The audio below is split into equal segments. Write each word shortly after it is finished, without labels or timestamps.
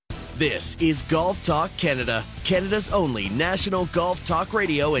This is Golf Talk Canada, Canada's only national golf talk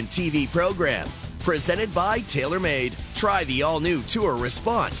radio and TV program. Presented by TaylorMade. Try the all-new Tour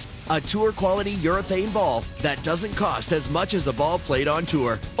Response, a tour-quality urethane ball that doesn't cost as much as a ball played on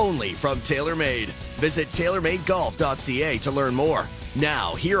tour, only from TaylorMade. Visit TaylorMadeGolf.ca to learn more.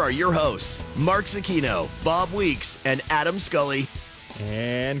 Now, here are your hosts, Mark Zecchino, Bob Weeks, and Adam Scully.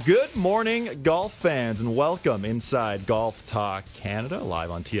 And good morning, golf fans, and welcome inside Golf Talk Canada, live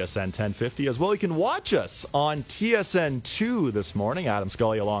on TSN 1050. As well, you can watch us on TSN 2 this morning. Adam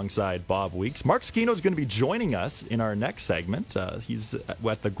Scully alongside Bob Weeks. Mark Zecchino is going to be joining us in our next segment. He's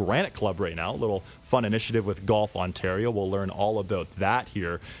at the Granite Club right now, a little fun initiative with Golf Ontario. We'll learn all about that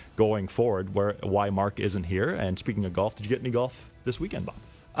here going forward, why Mark isn't here. And speaking of golf, did you get any golf this weekend, Bob?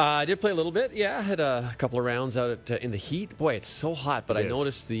 I did play a little bit, yeah. I had a couple of rounds out in the heat. Boy, it's so hot, but I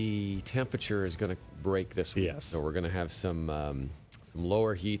noticed the temperature is going to break this week. Yes. So we're going to have some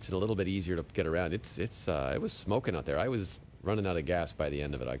lower heats and a little bit easier to get around. It was smoking out there. I was running out of gas by the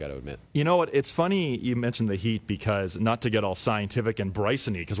end of it, I got to admit. You know what? It's funny you mentioned the heat because, not to get all scientific and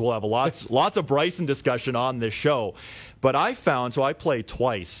Bryson-y, because we'll have lots of Bryson discussion on this show. But I found, so I played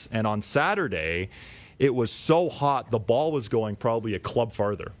twice, and on Saturday, it was so hot, the ball was going probably a club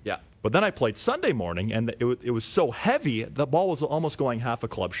farther. Yeah. But then I played Sunday morning, and it was so heavy, the ball was almost going half a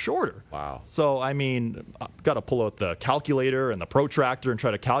club shorter. Wow. So, I mean, I've got to pull out the calculator and the protractor and try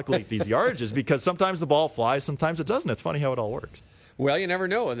to calculate these yardages because sometimes the ball flies, sometimes it doesn't. It's funny how it all works. Well, you never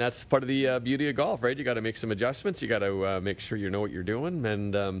know, and that's part of the beauty of golf, right? You got to make some adjustments. You got to make sure you know what you're doing,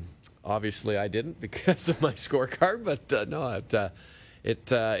 and obviously I didn't because of my scorecard, but no,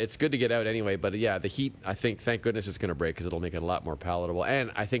 it's good to get out anyway, but yeah, the heat, I think, thank goodness it's going to break because it'll make it a lot more palatable.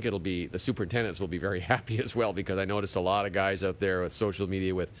 And I think the superintendents will be very happy as well because I noticed a lot of guys out there with social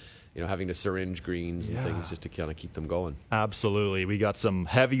media with, having to syringe greens and things just to kind of keep them going. Absolutely. We got some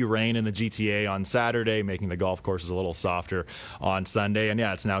heavy rain in the GTA on Saturday, making the golf courses a little softer on Sunday. And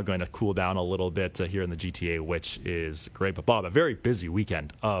yeah, it's now going to cool down a little bit here in the GTA, which is great. But Bob, a very busy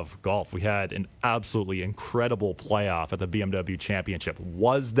weekend of golf. We had an absolutely incredible playoff at the BMW Championship.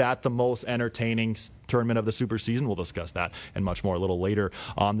 Was that the most entertaining tournament of the super season? We'll discuss that and much more a little later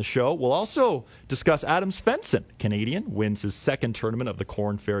on the show. We'll also discuss Adam Svensson. Canadian wins his second tournament of the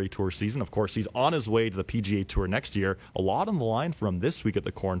Korn Ferry Tour season. Of course, he's on his way to the PGA Tour next year. A lot on the line from this week at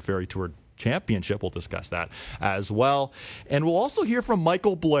the Korn Ferry Tour Championship. We'll discuss that as well. And we'll also hear from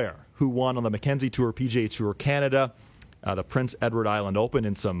Michael Blair, who won on the Mackenzie Tour, PGA Tour Canada, the Prince Edward Island Open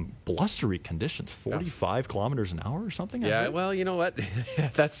in some blustery conditions, 45 kilometers an hour or something. Yeah, well, you know what?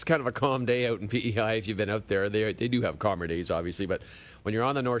 That's kind of a calm day out in PEI if you've been out there. They do have calmer days, obviously, but when you're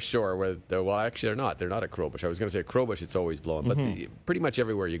on the North Shore, actually they're not. They're not at Crowbush. I was going to say at Crowbush, it's always blowing, but pretty much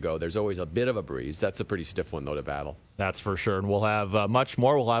everywhere you go, there's always a bit of a breeze. That's a pretty stiff one, though, to battle. That's for sure. And we'll have much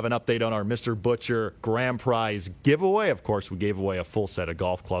more. We'll have an update on our Mr. Butcher Grand Prize giveaway. Of course, we gave away a full set of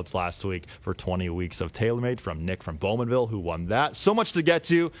golf clubs last week for 20 weeks of TaylorMade from Nick from Bowmanville, who won that. So much to get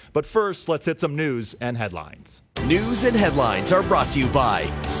to. But first, let's hit some news and headlines. News and headlines are brought to you by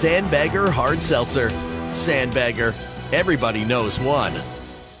Sandbagger Hard Seltzer. Sandbagger. Everybody knows one.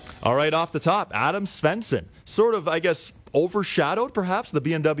 All right, off the top, Adam Svensson. Sort of, I guess, overshadowed, perhaps. The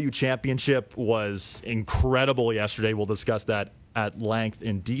BMW Championship was incredible yesterday. We'll discuss that at length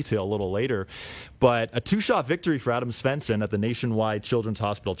in detail a little later. But a two-shot victory for Adam Svensson at the Nationwide Children's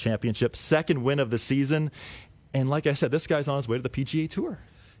Hospital Championship. Second win of the season. And like I said, this guy's on his way to the PGA Tour.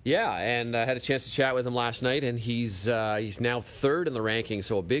 Yeah, and I had a chance to chat with him last night, and he's now third in the ranking.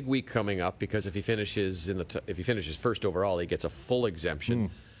 So a big week coming up because if he finishes first overall, he gets a full exemption.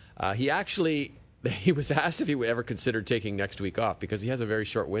 He was asked if he would ever consider taking next week off because he has a very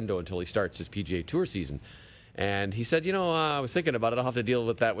short window until he starts his PGA Tour season. And he said, I was thinking about it. I'll have to deal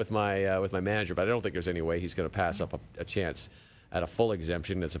with that with my manager, but I don't think there's any way he's going to pass up a chance at a full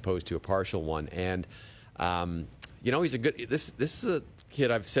exemption as opposed to a partial one. And he's a good. This is a kid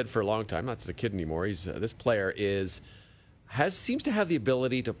I've said for a long time. Not just a kid anymore. This player seems to have the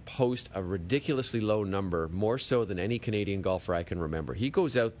ability to post a ridiculously low number, more so than any Canadian golfer I can remember. He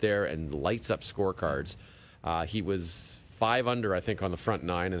goes out there and lights up scorecards. He was 5 under, I think, on the front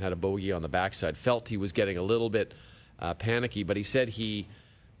 9 and had a bogey on the backside. Felt he was getting a little bit panicky, but he said he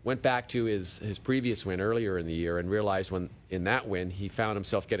went back to his previous win earlier in the year and realized when in that win he found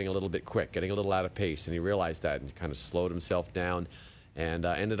himself getting a little bit quick, getting a little out of pace, and he realized that and kind of slowed himself down and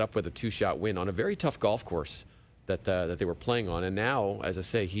ended up with a 2-shot win on a very tough golf course that they were playing on. And now, as I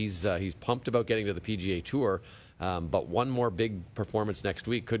say, he's pumped about getting to the PGA Tour, but one more big performance next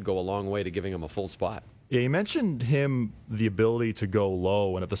week could go a long way to giving him a full spot. Yeah, you mentioned him, the ability to go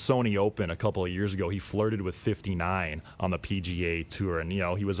low, and at the Sony Open a couple of years ago, he flirted with 59 on the PGA Tour, and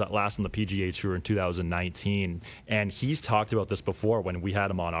he was last on the PGA Tour in 2019, and he's talked about this before when we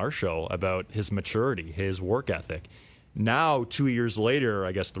had him on our show about his maturity, his work ethic. Now, 2 years later,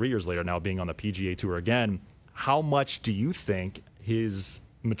 I guess 3 years later, now being on the PGA Tour again, how much do you think his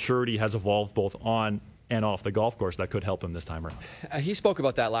maturity has evolved both on and off the golf course that could help him this time around? He spoke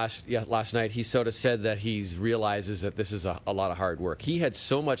about that last night. He sort of said that he realizes that this is a lot of hard work. He had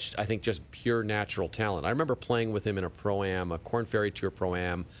so much, I think, just pure natural talent. I remember playing with him in a Pro-Am, a Corn Ferry Tour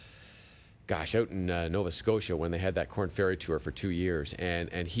Pro-Am, out in Nova Scotia when they had that Corn Ferry Tour for 2 years.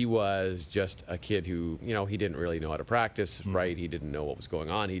 And he was just a kid who, he didn't really know how to practice, right? He didn't know what was going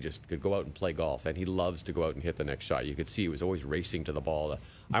on. He just could go out and play golf. And he loves to go out and hit the next shot. You could see he was always racing to the ball.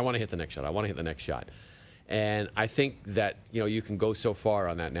 I want to hit the next shot. I want to hit the next shot. And I think that, you can go so far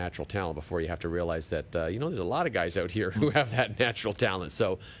on that natural talent before you have to realize that, there's a lot of guys out here who have that natural talent.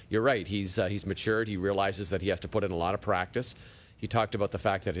 So you're right. He's matured. He realizes that he has to put in a lot of practice. He talked about the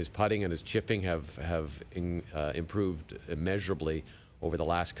fact that his putting and his chipping have improved immeasurably over the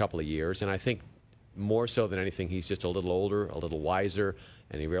last couple of years. And I think more so than anything, he's just a little older, a little wiser,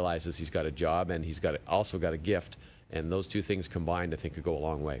 and he realizes he's got a job and he's also got a gift. And those two things combined, I think, could go a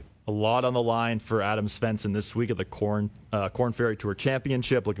long way. A lot on the line for Adam Svensson this week at the Corn Ferry Tour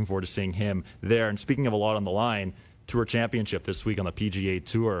Championship. Looking forward to seeing him there. And speaking of a lot on the line, Tour Championship this week on the PGA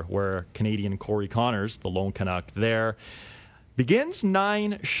Tour, where Canadian Corey Conners, the lone Canuck there, begins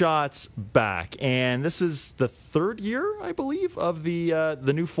 9 shots back. And this is the third year, I believe, of the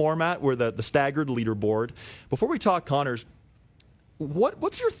new format where the staggered leaderboard. Before we talk Conners,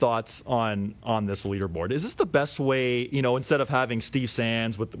 what's your thoughts on this leaderboard? Is this the best way, instead of having Steve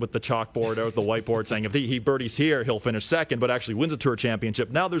Sands with the chalkboard or the whiteboard saying if he birdies here, he'll finish second, but actually wins a Tour Championship?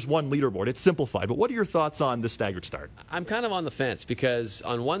 Now there's one leaderboard. It's simplified. But what are your thoughts on the staggered start? I'm kind of on the fence because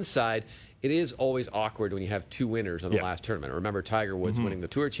on one side, it is always awkward when you have 2 winners on the last tournament. Remember Tiger Woods winning the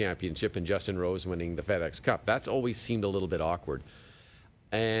Tour Championship and Justin Rose winning the FedEx Cup. That's always seemed a little bit awkward.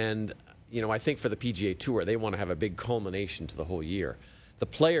 And I think for the PGA Tour, they want to have a big culmination to the whole year. The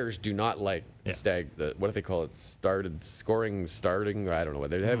players do not like what do they call it? Starting. I don't know.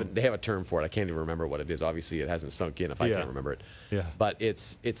 They have a term for it. I can't even remember what it is. Obviously, it hasn't sunk in if I can't remember it. Yeah. But it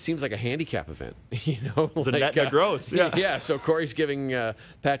seems like a handicap event. It's a net gross. Yeah. Yeah. So Corey's giving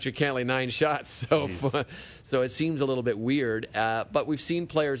Patrick Cantlay 9 shots. So it seems a little bit weird. But we've seen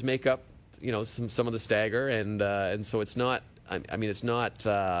players make up, some of the stagger, and so it's not. It's not.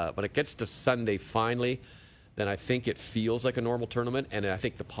 When it gets to Sunday, finally, then I think it feels like a normal tournament. And I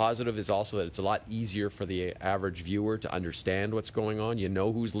think the positive is also that it's a lot easier for the average viewer to understand what's going on. You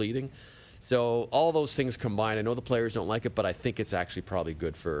know who's leading. So all those things combined, I know the players don't like it, but I think it's actually probably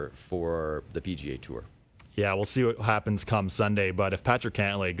good for the PGA Tour. Yeah, we'll see what happens come Sunday. But if Patrick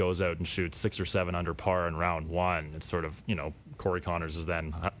Cantlay goes out and shoots 6 or 7 under par in round 1, it's sort of, Corey Conners is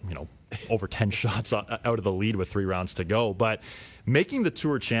then, over 10 shots out of the lead with 3 rounds to go. But making the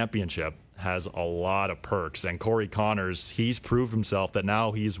Tour Championship has a lot of perks. And Corey Conners, he's proved himself that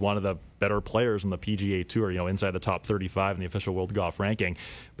now he's one of the better players on the PGA Tour, inside the top 35 in the official World Golf ranking.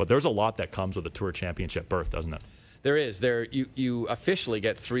 But there's a lot that comes with the Tour Championship berth, doesn't it? There is. You officially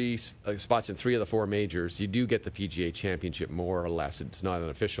get 3 spots in 3 of the 4 majors. You do get the PGA Championship more or less. It's not an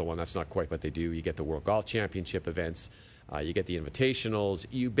official one. That's not quite what they do. You get the World Golf Championship events. You get the invitationals.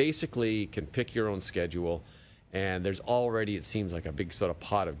 You basically can pick your own schedule. And there's already, it seems like, a big sort of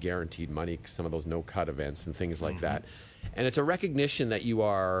pot of guaranteed money, some of those no-cut events and things like that. And it's a recognition that you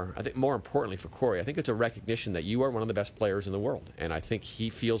are, I think more importantly for Corey, I think it's a recognition that you are one of the best players in the world. And I think he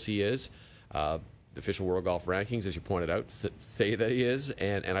feels he is. The official World Golf rankings, as you pointed out, say that he is.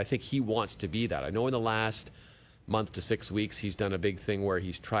 And I think he wants to be that. I know in the last month to 6 weeks, he's done a big thing where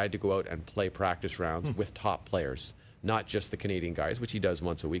he's tried to go out and play practice rounds with top players, not just the Canadian guys, which he does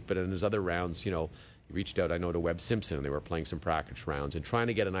once a week, but in his other rounds, he reached out, I know, to Webb Simpson, and they were playing some practice rounds and trying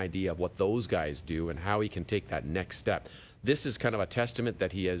to get an idea of what those guys do and how he can take that next step. This is kind of a testament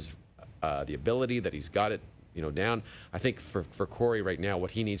that he has the ability, that he's got it, down. I think for Corey right now,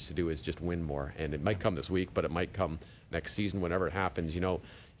 what he needs to do is just win more. And it might come this week, but it might come next season, whenever it happens.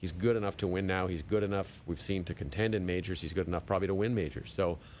 He's good enough to win now. He's good enough, we've seen, to contend in majors. He's good enough probably to win majors.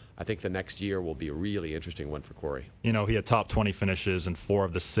 So I think the next year will be a really interesting one for Corey. He had top 20 finishes in 4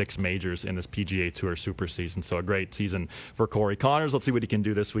 of the 6 majors in this PGA Tour Super Season. So a great season for Corey Conners. Let's see what he can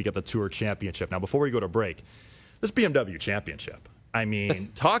do this week at the Tour Championship. Now, before we go to break, this BMW Championship.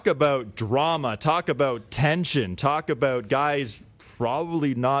 Talk about drama, talk about tension, talk about guys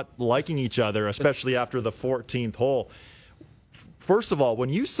probably not liking each other, especially after the 14th hole. first of all, when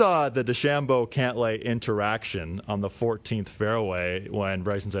you saw the DeChambeau-Cantlay interaction on the 14th fairway when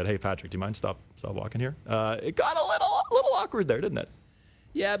Bryson said, "Hey, Patrick, do you mind stop walking here?" It got a little awkward there, didn't it?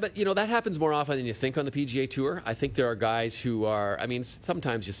 Yeah, but, that happens more often than you think on the PGA Tour. I think there are guys who are,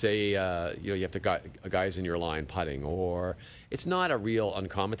 sometimes you say, you have to guys in your line putting, or it's not a real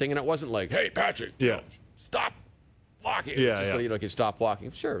uncommon thing. And it wasn't like, "Hey, Patrick, stop walking." Yeah, it's just so can stop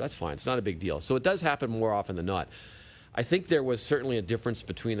walking. Sure, that's fine. It's not a big deal. So it does happen more often than not. I think there was certainly a difference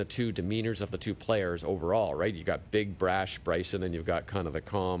between the two demeanors of the two players overall, right? You got big, brash Bryson, and you've got kind of the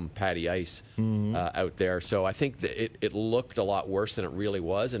calm Patty Ice out there. So I think that it looked a lot worse than it really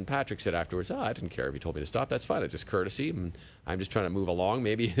was. And Patrick said afterwards, I didn't care if he told me to stop. That's fine. It's just courtesy, and I'm just trying to move along.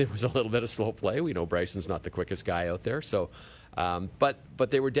 Maybe it was a little bit of slow play. We know Bryson's not the quickest guy out there. So, but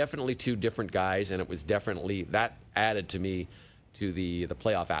they were definitely two different guys, and it was definitely that added to me to the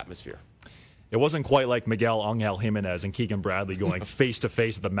playoff atmosphere. It wasn't quite like Miguel Angel Jimenez and Keegan Bradley going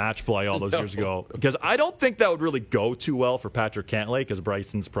face-to-face at the match play all those years ago. Because I don't think that would really go too well for Patrick Cantlay, because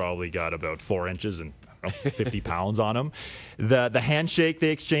Bryson's probably got about 4 inches and 50 pounds on him. The handshake they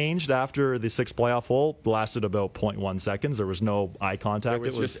exchanged after the 6th playoff hole lasted about 0.1 seconds. There was no eye contact.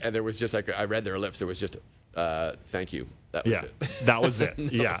 There was just like, I read their lips. There was just, thank you. That was it. That was it.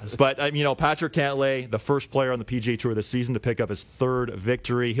 Yes. But, Patrick Cantlay, the first player on the PGA Tour this season to pick up his 3rd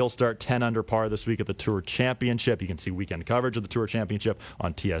victory. He'll start 10 under par this week at the Tour Championship. You can see weekend coverage of the Tour Championship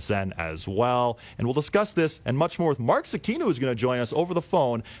on TSN as well. And we'll discuss this and much more with Mark Zecchino, who's going to join us over the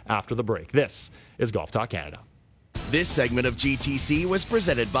phone after the break. This is Golf Talk Canada. This segment of GTC was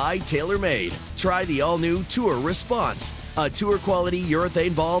presented by TaylorMade. Try the all-new Tour Response, a tour-quality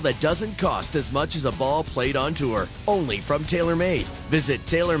urethane ball that doesn't cost as much as a ball played on tour. Only from TaylorMade. Visit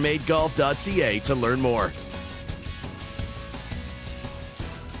TaylorMadeGolf.ca to learn more.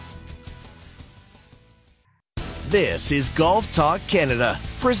 This is Golf Talk Canada,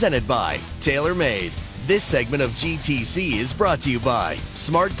 presented by TaylorMade. This segment of GTC is brought to you by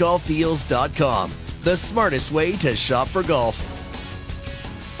SmartGolfDeals.com. The smartest way to shop for golf.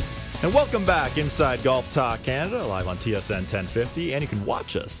 And welcome back inside Golf Talk Canada, live on TSN 1050. And you can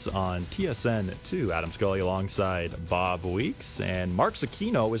watch us on TSN 2. Adam Scully alongside Bob Weeks. And Mark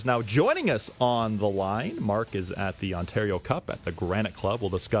Zecchino is now joining us on the line. Mark is at the Ontario Cup at the Granite Club. We'll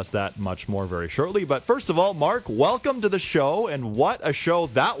discuss that much more very shortly. But first of all, Mark, welcome to the show. And what a show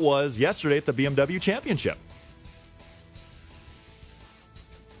that was yesterday at the BMW Championship.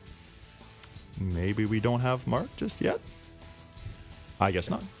 Maybe we don't have Mark just yet? I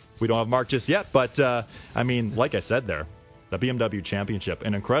guess not. We don't have Mark just yet, but like I said there, the BMW Championship,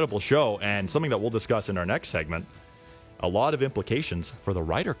 an incredible show, and something that we'll discuss in our next segment, a lot of implications for the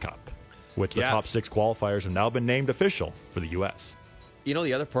Ryder Cup, which the top 6 qualifiers have now been named official for the U.S.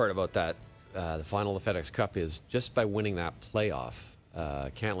 The other part about that, the final of the FedEx Cup, is just by winning that playoff,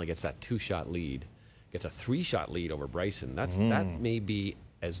 Cantlay gets that 2-shot lead, gets a 3-shot lead over Bryson. That may be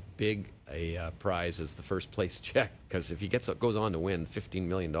as big a prize as the first place check, because if he goes on to win $15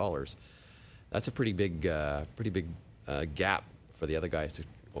 million, that's a pretty big gap for the other guys to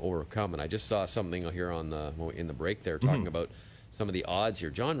overcome. And I just saw something here in the break there talking about some of the odds here.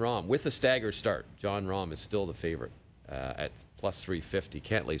 Jon Rahm, with the staggered start, Jon Rahm is still the favorite at plus 350.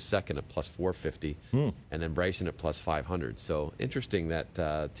 Cantlay's second at plus 450, and then Bryson at plus 500. So interesting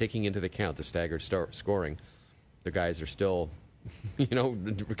that taking into account the staggered scoring, the guys are still,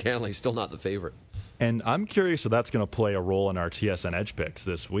 Cantlay's still not the favorite. And I'm curious if that's going to play a role in our TSN Edge picks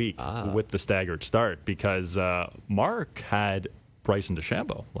this week with the staggered start, because Mark had Bryson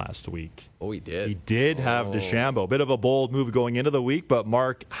DeChambeau last week. Oh, he did? He did have DeChambeau. Bit of a bold move going into the week, but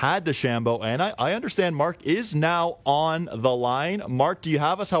Mark had DeChambeau, and I understand Mark is now on the line. Mark, do you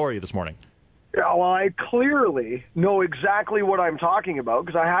have us? How are you this morning? Yeah, well, I clearly know exactly what I'm talking about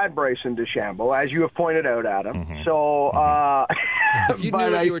because I had Bryson DeChambeau, as you have pointed out, Adam. So, if you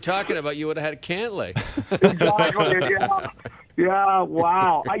knew what you were talking about, you would have had Cantlay. Exactly. Yeah.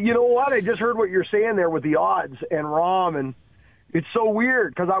 Wow. You know what? I just heard what you're saying there with the odds and Rahm, and it's so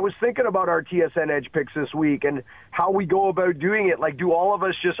weird because I was thinking about our TSN Edge picks this week and how we go about doing it. Like, do all of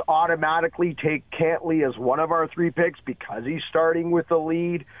us just automatically take Cantlay as one of our 3 picks because he's starting with the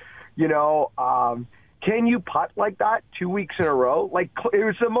lead? Can you putt like that 2 weeks in a row? Like, it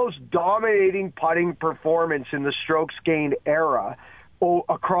was the most dominating putting performance in the strokes gained era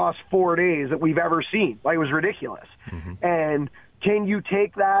across 4 days that we've ever seen. Like, it was ridiculous. And can you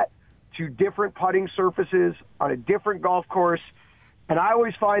take that to different putting surfaces on a different golf course? And I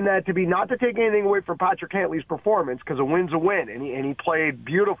always find that to be, not to take anything away from Patrick Cantlay's performance, because a win's a win, and he played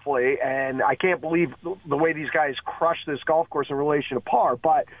beautifully, and I can't believe the way these guys crushed this golf course in relation to par.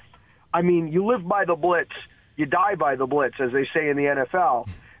 But, I mean, you live by the blitz, you die by the blitz, as they say in the NFL.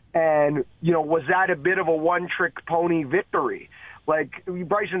 And, was that a bit of a one-trick pony victory? Like,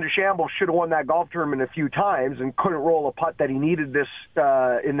 Bryson DeChambeau should have won that golf tournament a few times and couldn't roll a putt that he needed this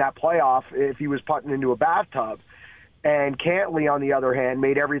in that playoff if he was putting into a bathtub. And Cantlay, on the other hand,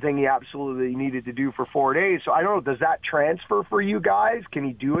 made everything he absolutely needed to do for 4 days. So I don't know, does that transfer for you guys? Can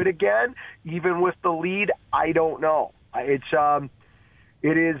he do it again, even with the lead? I don't know. It's a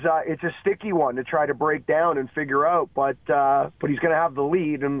sticky one to try to break down and figure out, but he's going to have the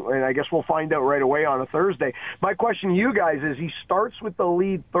lead, and I guess we'll find out right away on a Thursday. My question to you guys is, he starts with the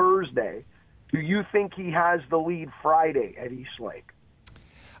lead Thursday. Do you think he has the lead Friday at East Lake?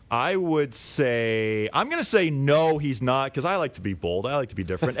 I would say, I'm going to say no, he's not, because I like to be bold. I like to be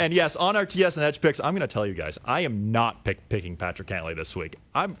different. And yes, on our TS and Edge picks, I'm going to tell you guys, I am not picking Patrick Cantlay this week.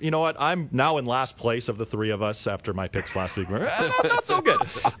 You know what? I'm now in last place of the three of us after my picks last week. I'm not so good.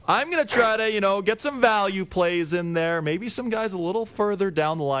 I'm going to try to, get some value plays in there. Maybe some guys a little further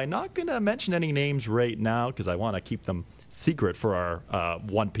down the line. Not going to mention any names right now because I want to keep them secret for our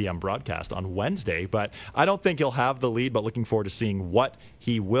 1 p.m. broadcast on Wednesday, but I don't think he'll have the lead, but looking forward to seeing what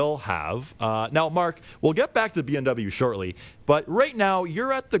he will have. Now, Mark, we'll get back to the BMW shortly, but right now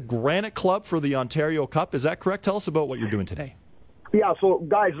you're at the Granite Club for the Ontario Cup. Is that correct? Tell us about what you're doing today. Yeah, so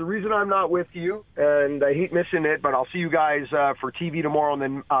guys, the reason I'm not with you, and I hate missing it, but I'll see you guys for TV tomorrow, and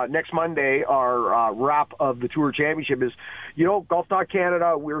then next Monday, our wrap of the Tour Championship is, Golf Talk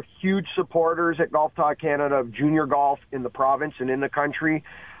Canada, we're huge supporters at Golf Talk Canada of junior golf in the province and in the country.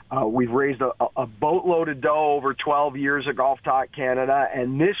 We've raised a boatload of dough over 12 years at Golf Talk Canada,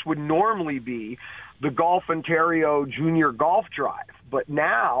 and this would normally be the Golf Ontario Junior Golf Drive. But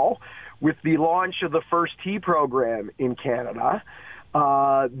now, with the launch of the First Tee program in Canada,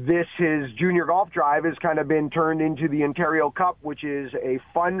 his Junior Golf Drive has kind of been turned into the Ontario Cup, which is a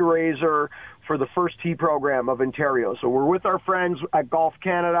fundraiser for the First Tee program of Ontario. So we're with our friends at Golf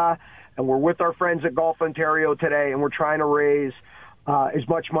Canada, and we're with our friends at Golf Ontario today, and we're trying to raise as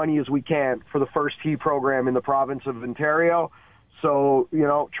much money as we can for the First Tee program in the province of Ontario. So,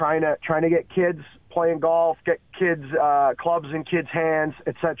 trying to get kids playing golf, get kids clubs in kids' hands,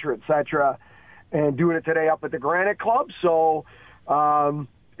 et cetera, and doing it today up at the Granite Club. So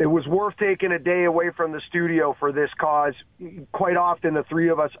it was worth taking a day away from the studio for this cause. Quite often, the three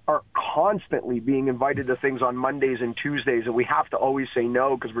of us are constantly being invited to things on Mondays and Tuesdays, and we have to always say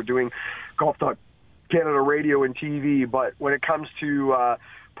no because we're doing Golf Talk Canada radio and TV. But when it comes to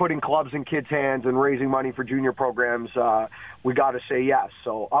putting clubs in kids' hands and raising money for junior programs, we got to say yes.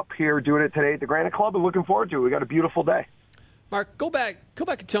 So up here doing it today at the Granite Club and looking forward to it. We got a beautiful day. Mark, go back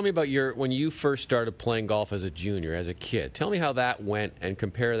and tell me about when you first started playing golf as a junior, as a kid. Tell me how that went and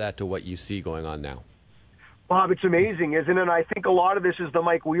compare that to what you see going on now. Bob, it's amazing, isn't it? And I think a lot of this is the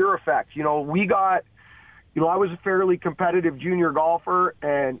Mike Weir effect. I was a fairly competitive junior golfer,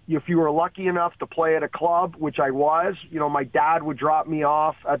 and if you were lucky enough to play at a club, which I was, my dad would drop me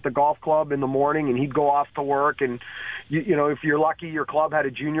off at the golf club in the morning, and he'd go off to work. And, if you're lucky, your club had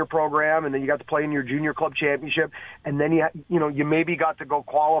a junior program, and then you got to play in your junior club championship, and then you maybe got to go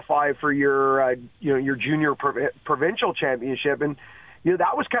qualify for your junior provincial championship, and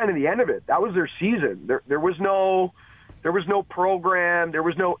that was kind of the end of it. That was their season. There was no program. There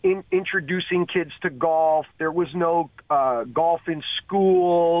was no introducing kids to golf. There was no golf in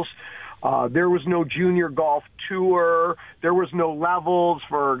schools. There was no junior golf tour. There was no levels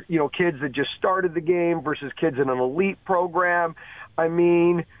for, kids that just started the game versus kids in an elite program. I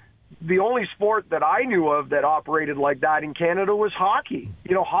mean, the only sport that I knew of that operated like that in Canada was hockey.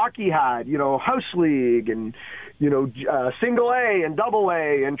 Hockey had, house league and, single A and double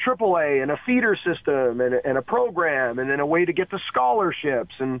A and triple A and a feeder system and a program and then a way to get to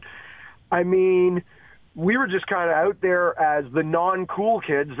scholarships. And I mean, we were just kind of out there as the non-cool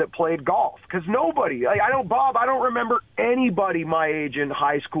kids that played golf because nobody, I don't remember anybody my age in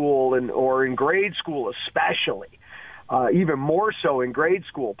high school or in grade school, especially, even more so in grade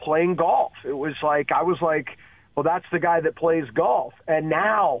school, playing golf. It was like, I was like, well, that's the guy that plays golf. And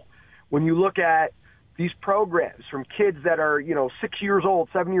now when you look at these programs from kids that are, 6 years old,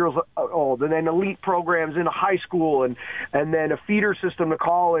 7 years old, and then elite programs into high school and then a feeder system to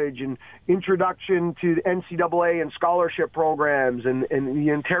college and introduction to the NCAA and scholarship programs and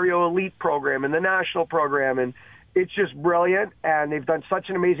the Ontario Elite program and the national program. And it's just brilliant. And they've done such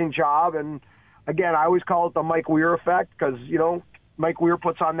an amazing job. And again, I always call it the Mike Weir effect because, Mike Weir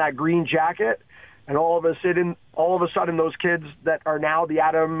puts on that green jacket. And all of a sudden, those kids that are now the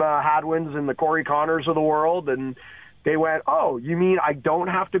Adam Hadwins and the Corey Connors of the world, and they went, oh, you mean I don't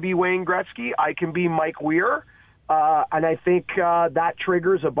have to be Wayne Gretzky? I can be Mike Weir? And I think that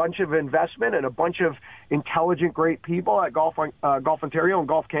triggers a bunch of investment and a bunch of intelligent, great people at Golf Ontario and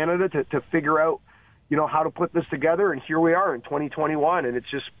Golf Canada to figure out, how to put this together. And here we are in 2021, and it's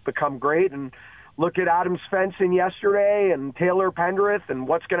just become great. And look at Adam Svensson yesterday and Taylor Pendrith and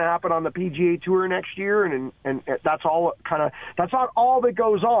what's going to happen on the PGA Tour next year. And that's all that's not all that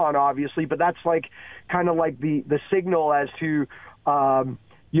goes on, obviously, but that's kind of like the signal as to,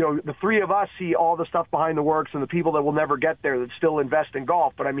 the three of us see all the stuff behind the works and the people that will never get there that still invest in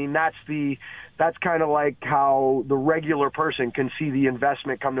golf. But I mean, that's kind of like how the regular person can see the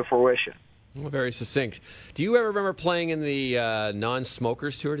investment come to fruition. Well, very succinct. Do you ever remember playing in the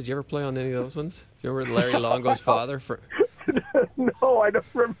non-smokers tour? Did you ever play on any of those ones? Do you remember Larry Longo's father? No, I don't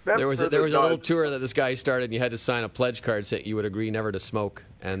remember. There was a little tour that this guy started, and you had to sign a pledge card saying you would agree never to smoke,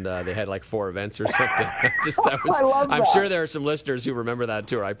 and they had 4 events or something. I love that. I'm sure there are some listeners who remember that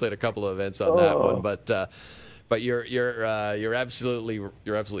tour. I played a couple of events on that one, but you're absolutely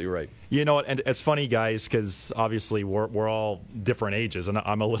right. You know, and it's funny, guys, because obviously we're all different ages, and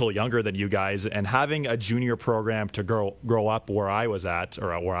I'm a little younger than you guys. And having a junior program to grow up where I was at,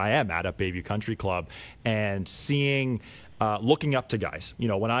 or where I am at Bayview Country Club, and seeing. Looking up to guys,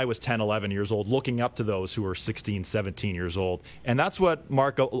 when I was 10, 11 years old, looking up to those who were 16, 17 years old. And that's what,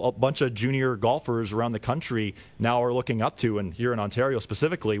 Mark, a bunch of junior golfers around the country now are looking up to, and here in Ontario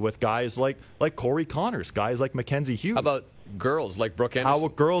specifically, with guys like Corey Connors, guys like Mackenzie Hughes. How about girls like Brooke Henderson?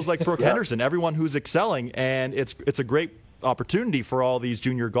 Girls like Brooke Henderson, everyone who's excelling. And it's a great opportunity for all these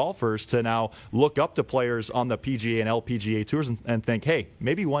junior golfers to now look up to players on the PGA and LPGA tours and think, hey,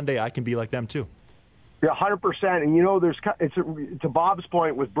 maybe one day I can be like them too. Yeah, 100%. And to Bob's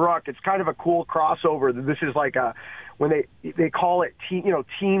point with Brooke, it's kind of a cool crossover. This is when they call it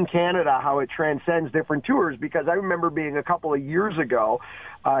Team Canada, how it transcends different tours. Because I remember being a couple of years ago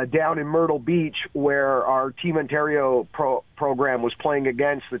down in Myrtle Beach, where our Team Ontario program was playing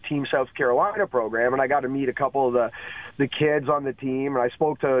against the Team South Carolina program, and I got to meet a couple of the kids on the team, and I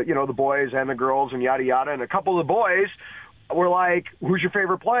spoke to the boys and the girls and yada yada, and a couple of the boys were like, "Who's your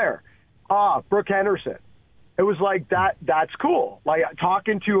favorite player?" Brooke Henderson. It was like that. That's cool. Like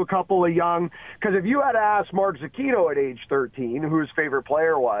talking to a couple of young, because if you had asked Mark Zecchino at age 13 who his favorite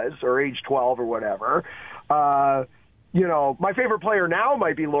player was, or age 12 or whatever, my favorite player now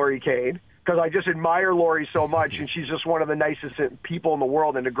might be Lori Cade, because I just admire Lori so much, and she's just one of the nicest people in the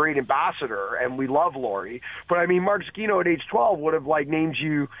world and a great ambassador, and we love Lori. But I mean, Mark Zecchino at age 12 would have named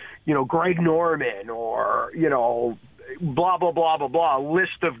you, Greg Norman, or blah, blah, blah, blah, blah,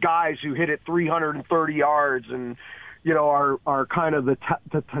 list of guys who hit it 330 yards and, are kind of the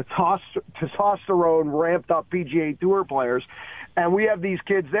testosterone ramped up PGA Tour players. And we have these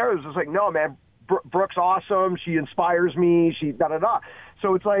kids there who's just like, no, man, Brooke's awesome. She inspires me. She da-da-da.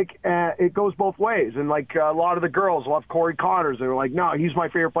 So it's it goes both ways. And a lot of the girls love Corey Connors. They're like, no, he's my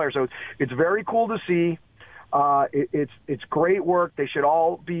favorite player. So it's very cool to see. It's great work. They should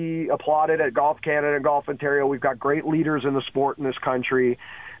all be applauded at Golf Canada and Golf Ontario. We've got great leaders in the sport in this country,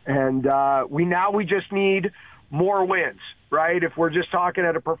 and we just need more wins, right? If we're just talking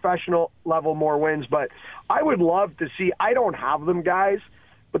at a professional level, more wins. But I would love to see. I don't have them, guys,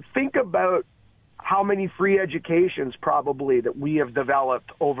 but think about how many free educations probably that we have developed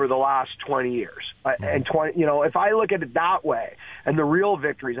over the last 20 years. And if I look at it that way, and the real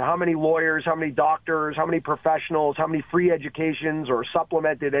victories, how many lawyers, how many doctors, how many professionals, how many free educations or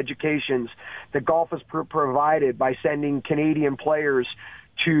supplemented educations that golf has provided by sending Canadian players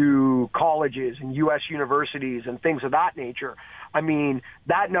to colleges and U.S. universities and things of that nature. I mean,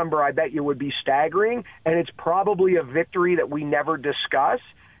 that number, I bet you, would be staggering, and it's probably a victory that we never discuss.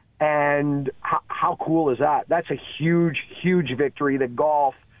 And how cool is that? That's a huge, huge victory that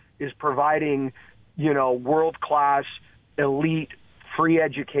golf is providing, world-class, elite, free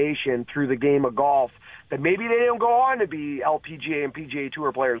education through the game of golf that maybe they don't go on to be LPGA and PGA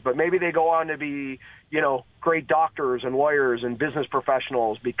Tour players, but maybe they go on to be, great doctors and lawyers and business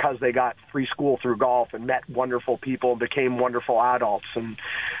professionals because they got free school through golf and met wonderful people and became wonderful adults. And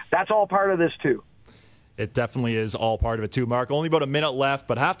that's all part of this, too. It definitely is all part of it too, Mark. Only about a minute left,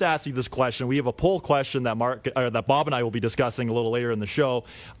 but I have to ask you this question. We have a poll question that that Bob and I will be discussing a little later in the show.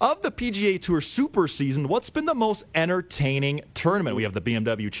 Of the PGA Tour Super Season, what's been the most entertaining tournament? We have the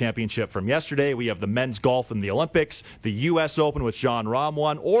BMW Championship from yesterday. We have the men's golf in the Olympics, the U.S. Open, which Jon Rahm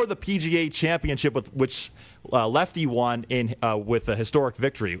won, or the PGA Championship, which Lefty won with a historic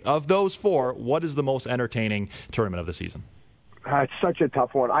victory. Of those four, what is the most entertaining tournament of the season? It's such a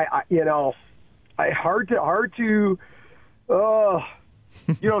tough one.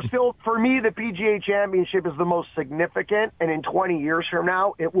 Still, for me, the PGA Championship is the most significant, and in 20 years from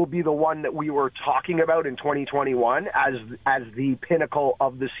now, it will be the one that we were talking about in 2021 as the pinnacle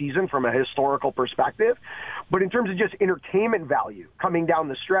of the season from a historical perspective. But in terms of just entertainment value coming down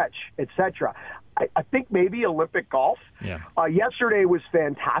the stretch, etc., I think maybe Olympic golf. Yeah. Yesterday was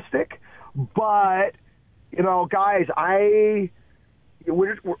fantastic, but, guys,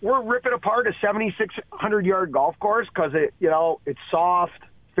 we're ripping apart a 7,600-yard golf course because it's soft.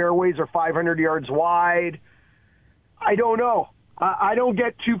 Fairways are 500 yards wide. I don't know. I don't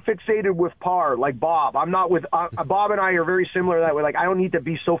get too fixated with par like Bob. I'm not with Bob and I are very similar that way. Like, I don't need to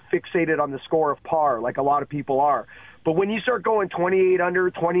be so fixated on the score of par like a lot of people are. But when you start going 28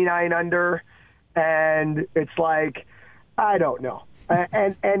 under, 29 under, and it's like, I don't know.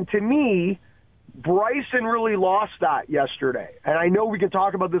 And to me, Bryson really lost that yesterday. And I know we can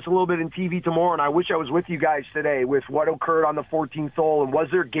talk about this a little bit in TV tomorrow, and I wish I was with you guys today with what occurred on the 14th hole, and was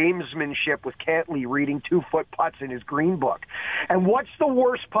there gamesmanship with Cantlay reading 2-foot putts in his green book? And what's the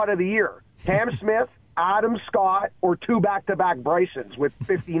worst putt of the year? Cam Smith, Adam Scott, or 2 back-to-back Brysons with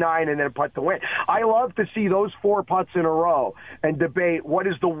 59 and then a putt to win? I love to see those 4 putts in a row and debate what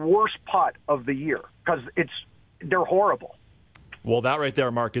is the worst putt of the year, because they're horrible. Well, that right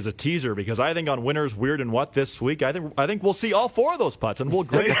there, Mark, is a teaser, because I think on Winners, Weird, and What this week, I think we'll see all 4 of those putts, and we'll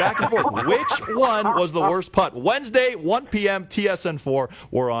grade back and forth. Which one was the worst putt? Wednesday, 1 p.m., TSN4.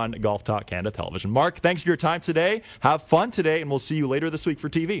 We're on Golf Talk Canada Television. Mark, thanks for your time today. Have fun today, and we'll see you later this week for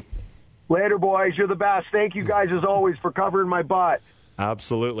TV. Later, boys. You're the best. Thank you guys, as always, for covering my butt.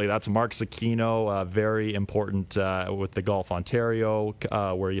 Absolutely. That's Mark Zecchino, very important with the Golf Ontario,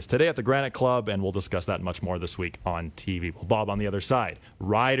 where he is today at the Granite Club, and we'll discuss that much more this week on TV. Well, Bob, on the other side,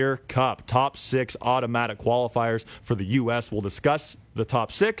 Ryder Cup, top 6 automatic qualifiers for the U.S. We'll discuss the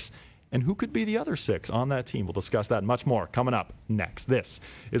top 6 and who could be the other 6 on that team. We'll discuss that and much more coming up next. This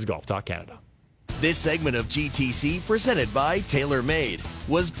is Golf Talk Canada. This segment of GTC, presented by TaylorMade,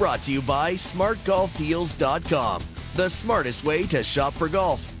 was brought to you by SmartGolfDeals.com. The smartest way to shop for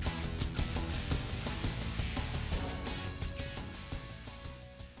golf.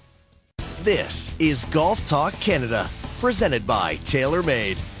 This is Golf Talk Canada, presented by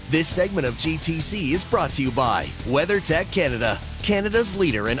TaylorMade. This segment of GTC is brought to you by WeatherTech Canada, Canada's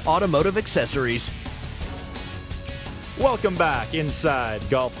leader in automotive accessories. Welcome back inside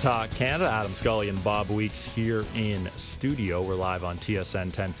Golf Talk Canada. Adam Scully and Bob Weeks here in studio. We're live on TSN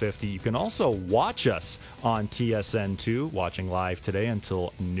 1050. You can also watch us on TSN2, watching live today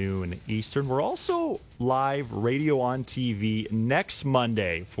until noon Eastern. We're also live radio on TV next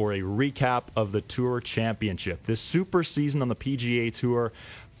Monday for a recap of the Tour Championship. This super season on the PGA Tour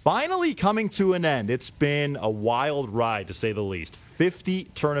finally coming to an end. It's been a wild ride, to say the least. 50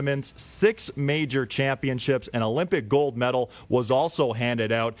 tournaments, 6 major championships, an Olympic gold medal was also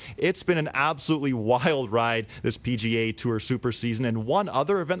handed out. It's been an absolutely wild ride, this PGA Tour super season. And one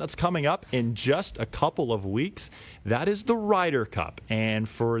other event that's coming up in just a couple of weeks, that is the Ryder Cup. And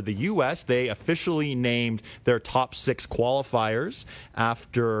for the U.S., they officially named their top 6 qualifiers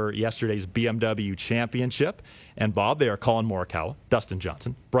after yesterday's BMW Championship. And Bob, they are Colin Morikawa, Dustin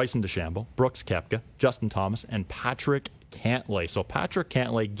Johnson, Bryson DeChambeau, Brooks Koepka, Justin Thomas, and Patrick Cantlay. So Patrick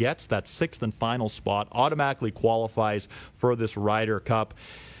Cantlay gets that 6th and final spot, automatically qualifies for this Ryder Cup.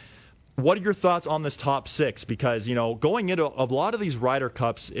 What are your thoughts on this top 6? Because, going into a lot of these Ryder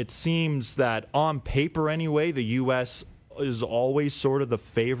Cups, it seems that on paper anyway, the U.S. is always sort of the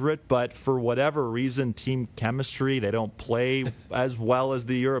favorite, but for whatever reason, team chemistry, they don't play as well as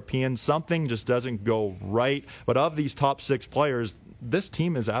the Europeans. Something just doesn't go right. But of these top 6 players, this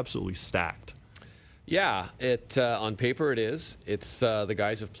team is absolutely stacked. Yeah, on paper it is. It's the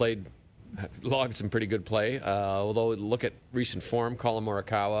guys have logged some pretty good play. Although look at recent form, Colin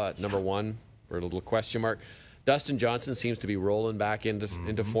Morikawa at number 1 for a little question mark. Dustin Johnson seems to be rolling back into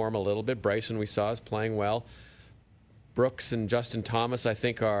form a little bit. Bryson, we saw, is playing well. Brooks and Justin Thomas, I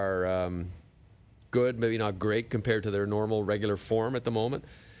think, are good, maybe not great compared to their normal regular form at the moment.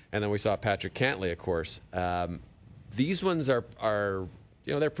 And then we saw Patrick Cantlay, of course. These ones are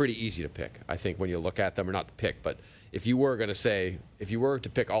they're pretty easy to pick, I think, when you look at them, or not to pick, but if you were to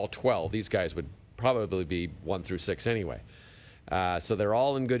pick all 12, these guys would probably be 1 through 6 anyway. So they're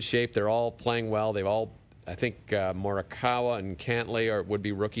all in good shape. They're all playing well. I think Morikawa and Cantlay would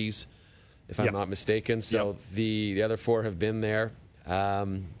be rookies, if I'm not mistaken. So the other 4 have been there.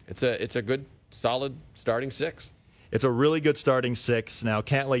 It's a good, solid starting 6. It's a really good starting 6. Now,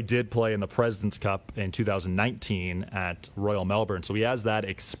 Cantlay did play in the President's Cup in 2019 at Royal Melbourne, so he has that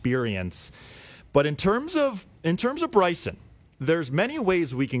experience. But in terms of Bryson, there's many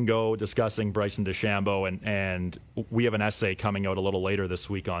ways we can go discussing Bryson DeChambeau, and we have an essay coming out a little later this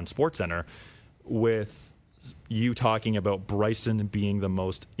week on SportsCenter with you talking about Bryson being the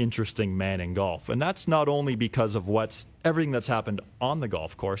most interesting man in golf. And that's not only because of everything that's happened on the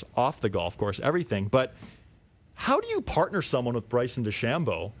golf course, off the golf course, everything, but how do you partner someone with Bryson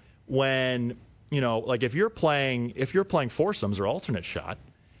DeChambeau when, like if you're playing foursomes or alternate shot,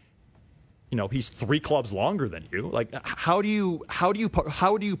 he's 3 clubs longer than you. Like, how do you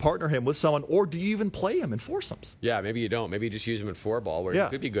partner him with someone, or do you even play him in foursomes? Yeah, maybe you don't. Maybe you just use him in 4-ball, where he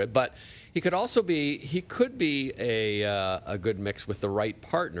could be good. But he could be a good mix with the right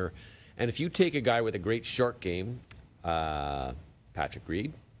partner. And if you take a guy with a great short game, Patrick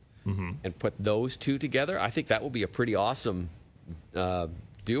Reed, and put those two together, I think that will be a pretty awesome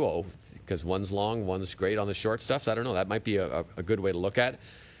duo, because one's long, one's great on the short stuff. So I don't know. That might be a good way to look at it.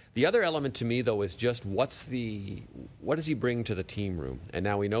 The other element to me, though, is just what does he bring to the team room? And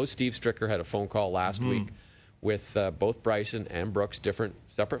now we know Steve Stricker had a phone call last week with both Bryson and Brooks,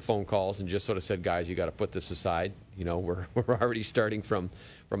 separate phone calls, and just sort of said, guys, you got to put this aside. We're already starting from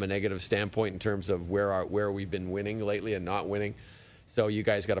a negative standpoint in terms of where we've been winning lately and not winning. So you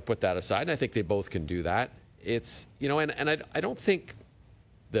guys got to put that aside. And I think they both can do that. It's, and I don't think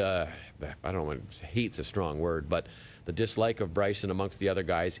I don't want to, hate's a strong word, but the dislike of Bryson amongst the other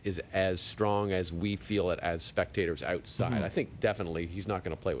guys is as strong as we feel it as spectators outside. I think definitely he's not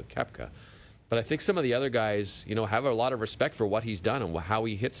going to play with Koepka. But I think some of the other guys, have a lot of respect for what he's done and how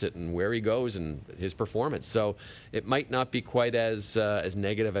he hits it and where he goes and his performance. So it might not be quite as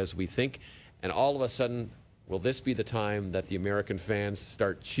negative as we think. And all of a sudden, will this be the time that the American fans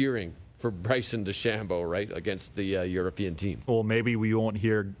start cheering for Bryson DeChambeau, right, against the European team? Well, maybe we won't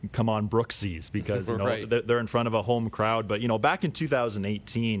hear "Come on, Brooksies" because Right. they're in front of a home crowd. But back in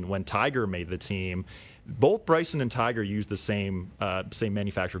 2018, when Tiger made the team, both Bryson and Tiger used the same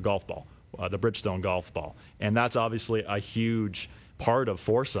manufacturer golf ball, the Bridgestone golf ball, and that's obviously a huge part of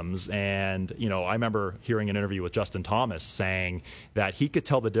foursomes. And I remember hearing an interview with Justin Thomas saying that he could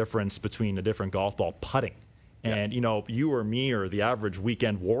tell the difference between a different golf ball putting. And, you or me or the average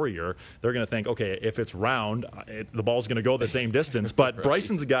weekend warrior, they're going to think, okay, if it's round, the ball's going to go the same distance. But right.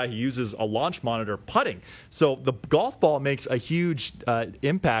 Bryson's a guy who uses a launch monitor putting. So the golf ball makes a huge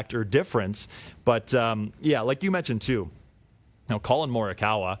impact or difference. But, like you mentioned, too, Colin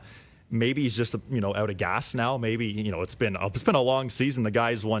Morikawa, maybe he's just out of gas now. Maybe it's been a long season. The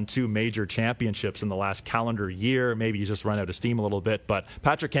guy's won 2 major championships in the last calendar year. Maybe he's just run out of steam a little bit. But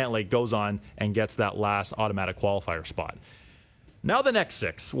Patrick Cantlay goes on and gets that last automatic qualifier spot. Now the next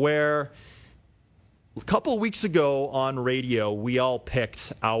 6, where a couple of weeks ago on radio we all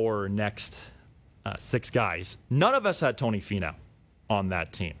picked our next 6 guys. None of us had Tony Finau on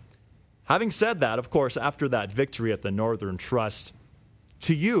that team. Having said that, of course, after that victory at the Northern Trust,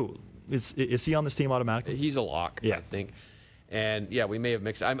 to you, is he on this team automatically? He's a lock, yeah. I think. And we may have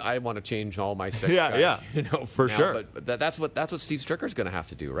mixed. I want to change all my 6 guys. Yeah, for now, sure. But that's what Steve Stricker's going to have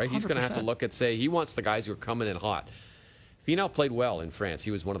to do, right? 100%. He's going to have to look at he wants the guys who are coming in hot. Finau played well in France.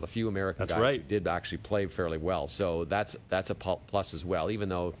 He was one of the few American guys who did actually play fairly well. So that's a plus as well. Even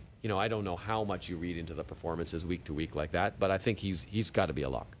though I don't know how much you read into the performances week to week like that, but I think he's got to be a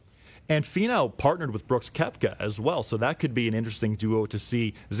lock. And Finau partnered with Brooks Koepka as well, so that could be an interesting duo to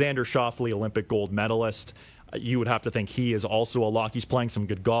see. Xander Schauffele, Olympic gold medalist, you would have to think he is also a lock. He's playing some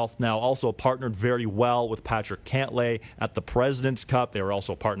good golf now. Also partnered very well with Patrick Cantlay at the President's Cup. They were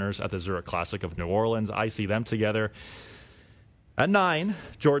also partners at the Zurich Classic of New Orleans. I see them together. At 9,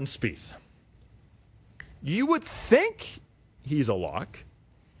 Jordan Spieth. You would think he's a lock.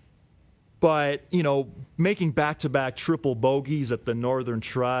 But, making back-to-back triple bogeys at the Northern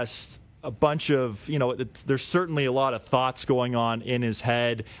Trust, a bunch of, there's certainly a lot of thoughts going on in his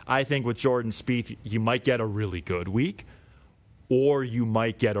head. I think with Jordan Spieth, you might get a really good week, or you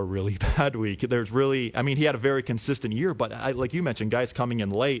might get a really bad week. He had a very consistent year, but like you mentioned, guys coming in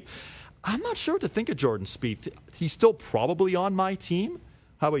late. I'm not sure what to think of Jordan Spieth. He's still probably on my team.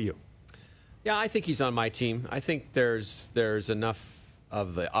 How about you? Yeah, I think he's on my team. I think there's enough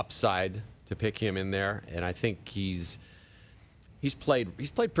of the upside to pick him in there, and I think he's played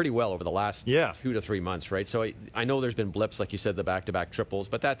pretty well over the last 2 to 3 months, right? So I know there's been blips, like you said, the back-to-back triples,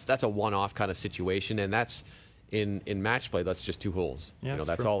 but that's a one-off kind of situation, and that's in match play. That's just 2 holes. Yeah,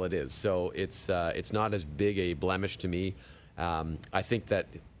 that's all it is. So it's not as big a blemish to me. I think that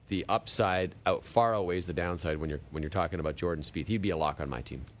the upside far outweighs the downside when you're talking about Jordan Spieth. He'd be a lock on my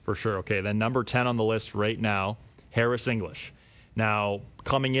team for sure. Okay, then number 10 on the list right now, Harris English. Now,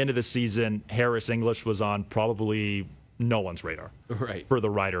 coming into the season, Harris English was on probably no one's radar Right. for the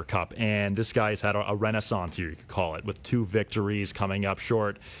Ryder Cup. And this guy's had a renaissance here, you could call it, with 2 victories, coming up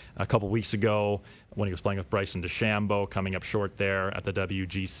short a couple weeks ago when he was playing with Bryson DeChambeau, coming up short there at the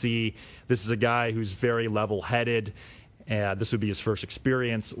WGC. This is a guy who's very level-headed. This would be his first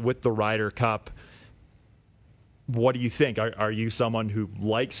experience with the Ryder Cup. What do you think? Are you someone who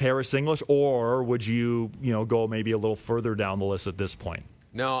likes Harris English, or would you go maybe a little further down the list at this point?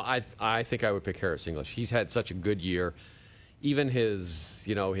 No, I think I would pick Harris English. He's had such a good year. Even his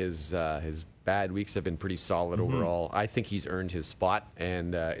bad weeks have been pretty solid overall. I think he's earned his spot,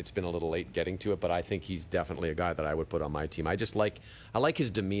 and it's been a little late getting to it, but I think he's definitely a guy that I would put on my team. I like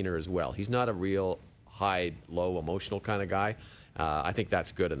his demeanor as well. He's not a real high, low, emotional kind of guy. I think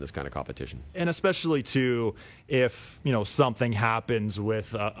that's good in this kind of competition. And especially, too, if something happens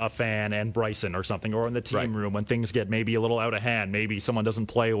with a fan and Bryson or something, or in the team room when things get maybe a little out of hand, maybe someone doesn't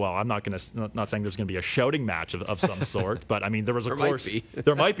play well. I'm not saying there's going to be a shouting match of some sort, but I mean, there was, of course,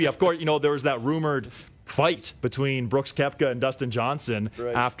 there might be. Of course, there was that rumored fight between Brooks Koepka and Dustin Johnson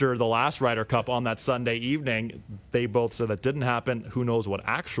after the last Ryder Cup on that Sunday evening. They both said that didn't happen. Who knows what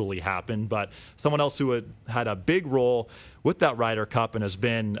actually happened? But someone else who had a big role with that Ryder Cup and has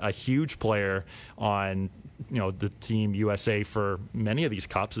been a huge player on the Team USA for many of these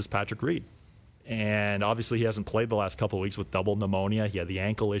cups is Patrick Reed. And obviously he hasn't played the last couple of weeks with double pneumonia. He had the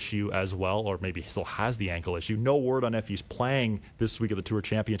ankle issue as well, or maybe he still has the ankle issue. No word on if he's playing this week of the Tour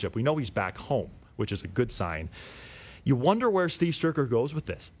Championship. We know he's back home, which is a good sign. You wonder where Steve Stricker goes with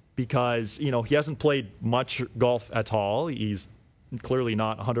this, because he hasn't played much golf at all. He's clearly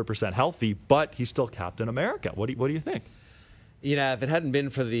not 100% healthy, but he's still Captain America. What do you think? If it hadn't been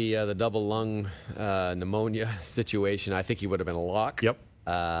for the double lung pneumonia situation, I think he would have been a lock. Yep.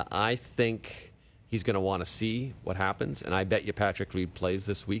 I think he's going to want to see what happens, and I bet you Patrick Reed plays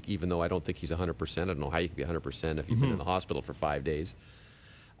this week, even though I don't think he's 100%. I don't know how you can be 100% if you've been in the hospital for 5 days.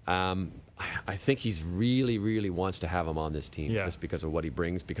 I think he's really, really wants to have him on this team just because of what he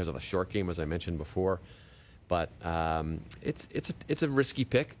brings, because of the short game, as I mentioned before. But it's a risky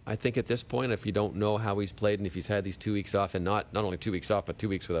pick, I think, at this point, if you don't know how he's played and if he's had these 2 weeks off, and not only 2 weeks off, but 2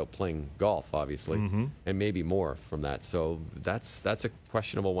 weeks without playing golf, obviously, and maybe more from that. So that's a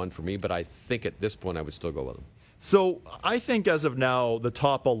questionable one for me, but I think at this point I would still go with him. So I think as of now, the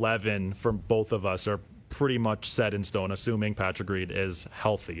top 11 from both of us are pretty much set in stone, assuming Patrick Reed is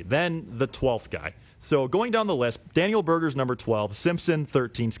healthy. Then the 12th guy. So going down the list, Daniel Berger's number 12, Simpson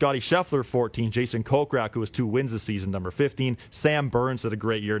 13, Scotty Scheffler 14, Jason Kokrak, who has 2 wins this season, number 15, Sam Burns had a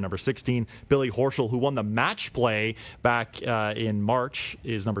great year, number 16, Billy Horschel, who won the match play back in March,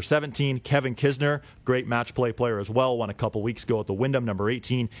 is number 17, Kevin Kisner, great match play player as well, won a couple weeks ago at the Wyndham, number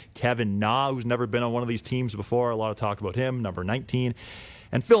 18, Kevin Na, who's never been on one of these teams before, a lot of talk about him, number 19,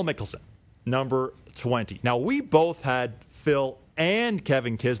 and Phil Mickelson, number 20. Now, we both had Phil and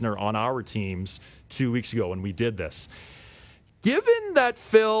Kevin Kisner on our teams 2 weeks ago when we did this. Given that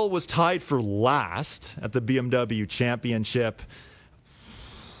Phil was tied for last at the BMW Championship,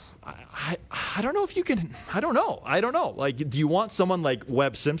 I don't know if you can. I don't know. Like, do you want someone like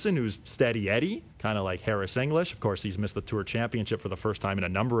Webb Simpson, who's steady Eddie, kind of like Harris English? Of course, he's missed the Tour Championship for the first time in a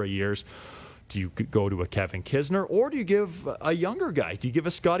number of years. Do you go to a Kevin Kisner, or do you give a younger guy? Do you give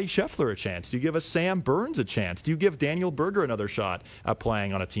a Scotty Scheffler a chance? Do you give a Sam Burns a chance? Do you give Daniel Berger another shot at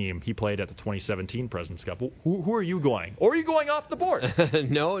playing on a team he played at the 2017 Presidents Cup? Who are you going? Or are you going off the board?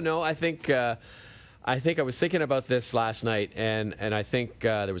 No. I think I was thinking about this last night, and I think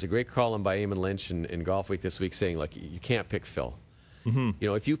there was a great column by Eamon Lynch in Golf Week this week saying, like, you can't pick Phil.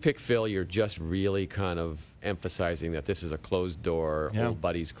 If you pick Phil, you're just really kind of emphasizing that this is a closed-door, old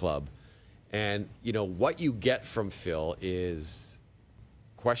buddies club. And, what you get from Phil is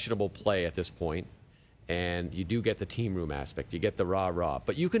questionable play at this point, and you do get the team room aspect. You get the rah-rah.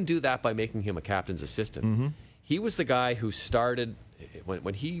 But you can do that by making him a captain's assistant. He was the guy who started,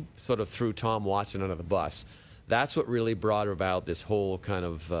 when he sort of threw Tom Watson under the bus, that's what really brought about this whole kind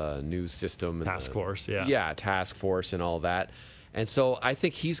of news system. Task force, yeah. Yeah, task force and all that. And so I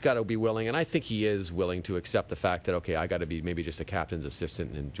think he's got to be willing, and I think he is willing to accept the fact that, okay, I got to be maybe just a captain's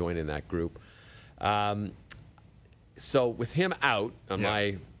assistant and join in that group. So with him out on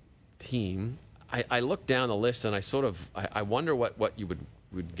my team, I look down the list and I wonder what you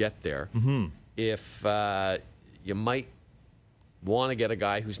would get there. If you might want to get a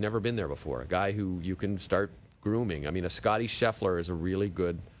guy who's never been there before, a guy who you can start grooming. I mean, a Scotty Scheffler is a really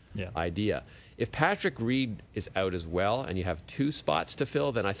good idea. If Patrick Reed is out as well and you have 2 spots to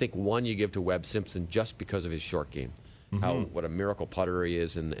fill, then I think one you give to Webb Simpson just because of his short game, what a miracle putter he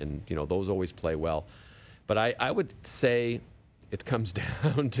is, and those always play well. But I would say it comes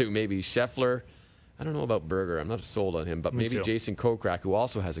down to maybe Scheffler, I don't know about Berger. I'm not sold on him, but Me maybe too. Jason Kokrak, who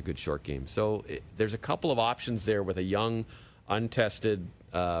also has a good short game. So there's a couple of options there with a young, untested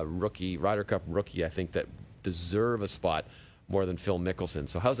rookie, Ryder Cup rookie, I think, that deserve a spot more than Phil Mickelson.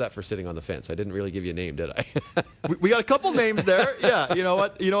 So how's that for sitting on the fence? I didn't really give you a name, did I? We got a couple names there. Yeah, you know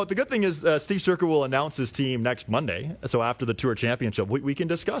what? The good thing is Steve Stricker will announce his team next Monday. So after the Tour Championship, we can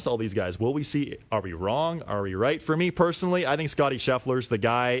discuss all these guys. Will we see? Are we wrong? Are we right? For me personally, I think Scotty Scheffler's the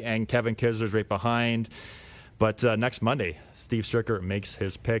guy, and Kevin Kisner's right behind. But next Monday, Steve Stricker makes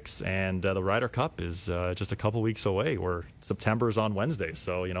his picks, and the Ryder Cup is just a couple weeks away. Where September is on Wednesday,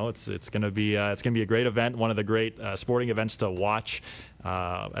 so it's going to be a great event, one of the great sporting events to watch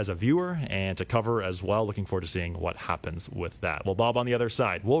as a viewer and to cover as well. Looking forward to seeing what happens with that. Well, Bob, on the other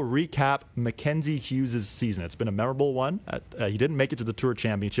side, we'll recap Mackenzie Hughes' season. It's been a memorable one. He didn't make it to the Tour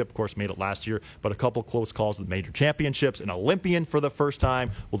Championship, of course, made it last year, but a couple close calls at the major championships, an Olympian for the first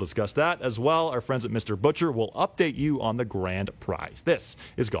time. We'll discuss that as well. Our friends at Mr. Butcher will update you on the grand prize. This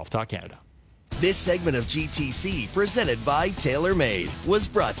is Golf Talk Canada. This segment of GTC, presented by TaylorMade, was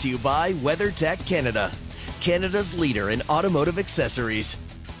brought to you by WeatherTech Canada, Canada's leader in automotive accessories.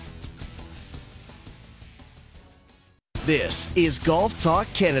 This is Golf Talk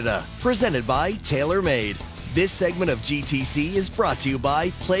Canada, presented by TaylorMade. This segment of GTC is brought to you by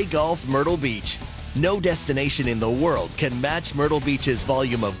Play Golf Myrtle Beach. No destination in the world can match Myrtle Beach's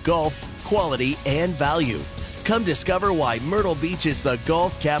volume of golf, quality, and value. Come discover why Myrtle Beach is the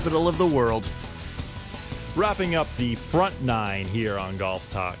golf capital of the world. Wrapping up the front nine here on Golf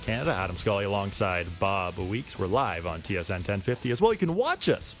Talk Canada. Adam Scully alongside Bob Weeks. We're live on TSN 1050 as well. You can watch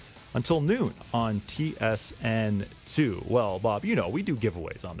us until noon on TSN2. Well, Bob, we do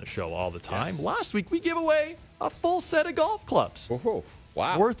giveaways on the show all the time. Yes. Last week we gave away a full set of golf clubs. Oh,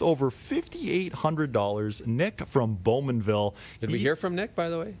 wow. Worth over $5,800. Nick from Bowmanville. Did we hear from Nick, by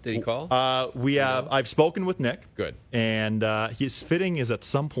the way? Did he call? I've spoken with Nick. Good. And his fitting is at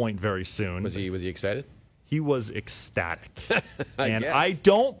some point very soon. Was he excited? He was ecstatic. And guess. I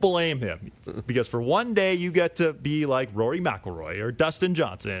don't blame him, because for one day you get to be like Rory McIlroy or Dustin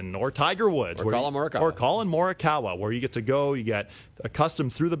Johnson or Tiger Woods. Or Colin Morikawa, where you get to go, you get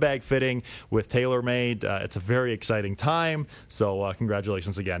accustomed through the bag fitting with TaylorMade. It's a very exciting time. So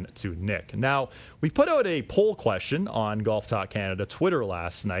congratulations again to Nick. Now, we put out a poll question on Golf Talk Canada Twitter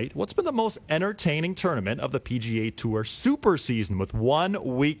last night. What's been the most entertaining tournament of the PGA Tour Super Season with 1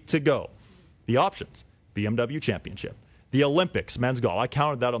 week to go? The options: BMW Championship, the Olympics, men's golf. I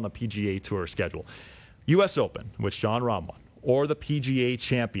counted that on the PGA Tour schedule. U.S. Open, which Jon Rahm won, or the PGA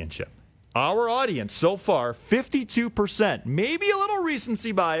Championship. Our audience so far, 52%, maybe a little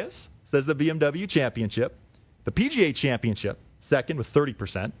recency bias, says the BMW Championship. The PGA Championship, second with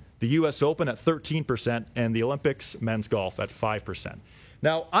 30%. The U.S. Open at 13%, and the Olympics, men's golf at 5%.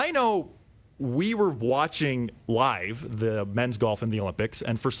 Now, I know we were watching live the men's golf and the Olympics,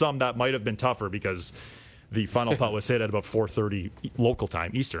 and for some that might have been tougher because the final putt was hit at about 4:30 local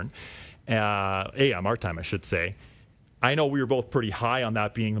time, Eastern, AM, our time, I should say. I know we were both pretty high on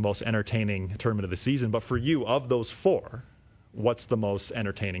that being the most entertaining tournament of the season, but for you, of those four, what's the most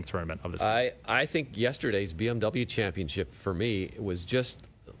entertaining tournament of the season? I think yesterday's BMW Championship for me was just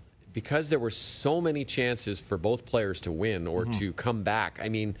because there were so many chances for both players to win or to come back. I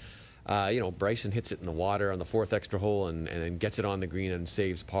mean, Bryson hits it in the water on the fourth extra hole and gets it on the green and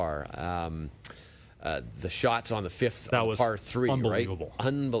saves par. The shots on the fifth, that was par three, unbelievable.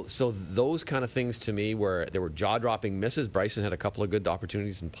 Right? So those kind of things to me where there were jaw-dropping misses. Bryson had a couple of good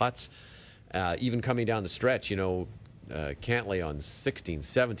opportunities and putts. Even coming down the stretch, Cantlay on 16,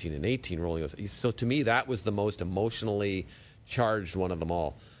 17, and 18 rolling. So to me, that was the most emotionally charged one of them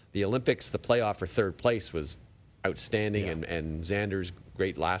all. The Olympics, the playoff for third place was outstanding, and Xander's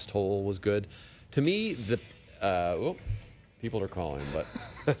great last hole was good. To me, people are calling,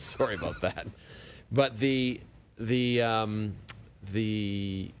 but sorry about that. But the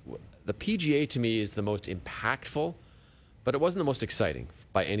PGA to me is the most impactful, but it wasn't the most exciting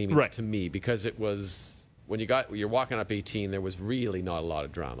by any means to me, because it was when you're walking up 18, there was really not a lot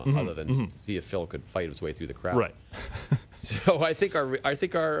of drama other than see if Phil could fight his way through the crowd. Right. So I think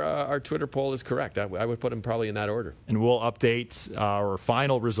our Twitter poll is correct. I would put him probably in that order. And we'll update our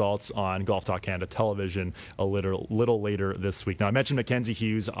final results on Golf Talk Canada television a little later this week. Now, I mentioned Mackenzie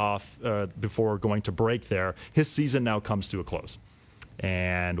Hughes off before going to break there. His season now comes to a close.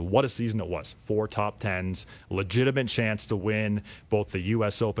 And what a season it was. 4 top 10s, legitimate chance to win both the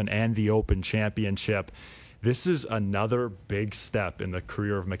U.S. Open and the Open Championship. This is another big step in the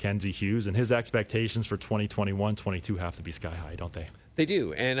career of Mackenzie Hughes, and his expectations for 2021-22 have to be sky high, don't they? They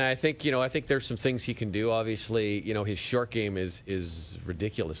do, and I think there's some things he can do. Obviously, his short game is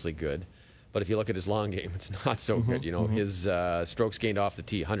ridiculously good, But if you look at his long game, it's not so good. You know, his strokes gained off the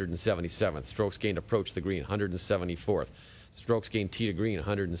tee, 177th. Strokes gained approach the green, 174th. Strokes gained tee to green,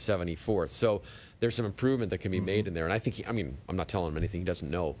 174th. So there's some improvement that can be made in there. And I think, I'm not telling him anything he doesn't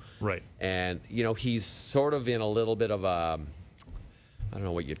know. Right. And, you know, he's sort of in a little bit of a, I don't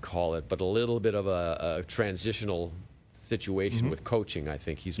know what you'd call it, but a little bit of a transitional situation with coaching, I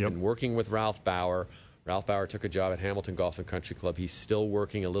think. He's been working with Ralph Bauer. Ralph Bauer took a job at Hamilton Golf and Country Club. He's still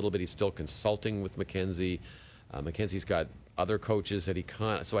working a little bit. He's still consulting with Mackenzie. Mackenzie's got other coaches that he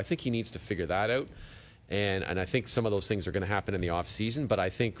can't. So I think he needs to figure that out. And I think some of those things are going to happen in the off season. But I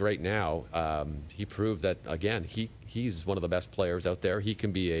think right now he proved that, again, he's one of the best players out there. He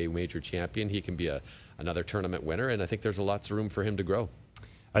can be a major champion. He can be another tournament winner. And I think there's lots of room for him to grow.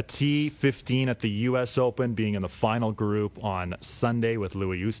 A T15 at the U.S. Open, being in the final group on Sunday with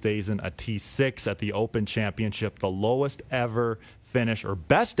Louis Oosthuizen. A T6 at the Open Championship, the lowest ever finish, or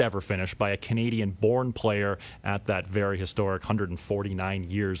best ever finish, by a Canadian-born player at that very historic 149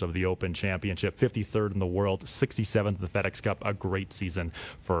 years of the Open Championship. 53rd in the world, 67th in the FedEx Cup. A great season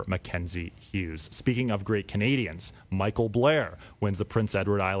for Mackenzie Hughes. Speaking of great Canadians, Michael Blair wins the Prince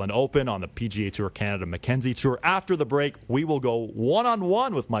Edward Island Open on the PGA Tour Canada Mackenzie Tour. After the break, we will go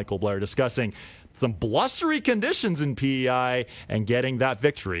one-on-one with Michael Blair discussing some blustery conditions in PEI and getting that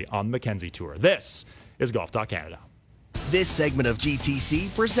victory on the Mackenzie Tour. This is Golf Talk Canada. This segment of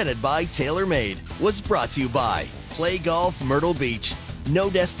GTC, presented by TaylorMade, was brought to you by Play Golf Myrtle Beach. No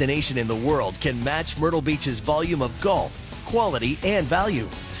destination in the world can match Myrtle Beach's volume of golf, quality, and value.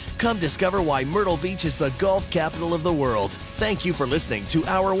 Come discover why Myrtle Beach is the golf capital of the world. Thank you for listening to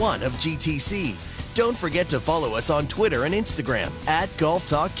Hour 1 of GTC. Don't forget to follow us on Twitter and Instagram at Golf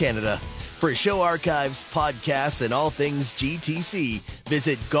Talk Canada. For show archives, podcasts, and all things GTC,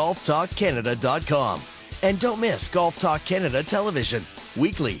 visit golftalkcanada.com. And don't miss Golf Talk Canada Television,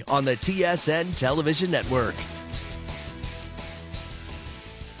 weekly on the TSN Television Network.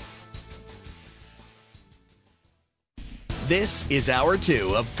 This is Hour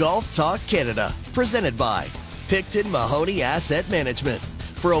 2 of Golf Talk Canada, presented by Picton Mahoney Asset Management.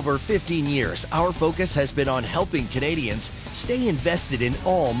 For over 15 years, our focus has been on helping Canadians stay invested in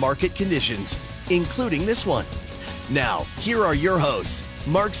all market conditions, including this one. Now, here are your hosts,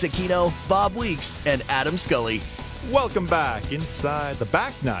 Mark Zecchino, Bob Weeks, and Adam Scully. Welcome back inside the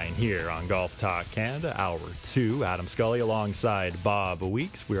back nine here on Golf Talk Canada, Hour 2. Adam Scully alongside Bob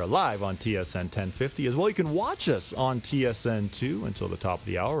Weeks. We are live on TSN 1050 as well. You can watch us on TSN 2 until the top of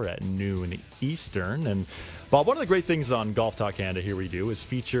the hour at noon Eastern. And Bob, one of the great things on Golf Talk Canada here we do is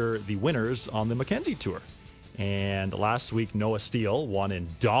feature the winners on the Mackenzie Tour. And last week, Noah Steele won in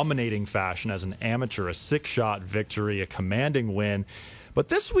dominating fashion as an amateur, a 6-shot victory, a commanding win. But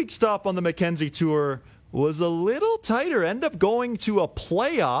this week's stop on the Mackenzie Tour was a little tighter. Ended up going to a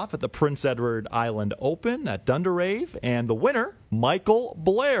playoff at the Prince Edward Island Open at Dunderave. And the winner, Michael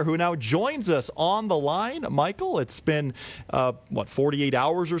Blair, who now joins us on the line. Michael, it's been, 48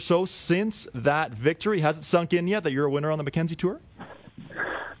 hours or so since that victory. Has it sunk in yet that you're a winner on the Mackenzie Tour?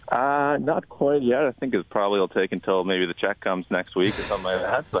 Not quite yet. I think it probably will take until maybe the check comes next week or something like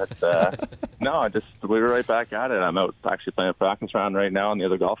that. But no, we were right back at it. I'm out actually playing a practice round right now on the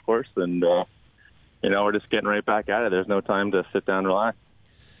other golf course, and we're just getting right back at it. There's no time to sit down and relax.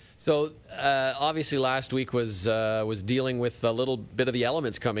 So obviously last week was dealing with a little bit of the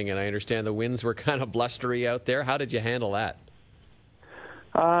elements coming in. I understand the winds were kind of blustery out there. How did you handle that?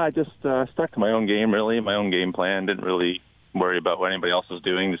 I just stuck to my own game, really, my own game plan. Didn't really worry about what anybody else was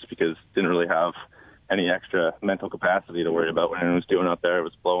doing, just because didn't really have any extra mental capacity to worry about what anyone was doing out there. It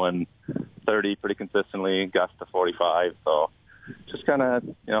was blowing 30 pretty consistently, gust to 45. So just kind of,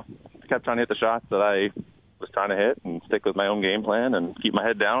 kept trying to hit the shots that I was trying to hit and stick with my own game plan and keep my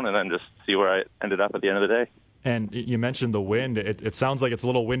head down and then just see where I ended up at the end of the day. And you mentioned the wind. It sounds like it's a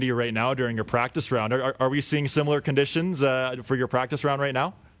little windy right now during your practice round. Are we seeing similar conditions for your practice round right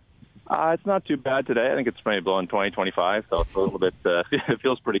now? It's not too bad today. I think it's maybe blowing 20, 25, so it's a little bit, it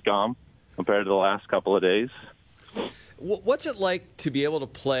feels pretty calm compared to the last couple of days. What's it like to be able to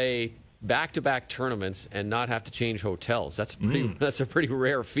play back-to-back tournaments and not have to change hotels? That's a pretty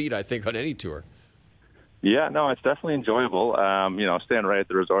rare feat, I think, on any tour. Yeah, no, it's definitely enjoyable. Staying right at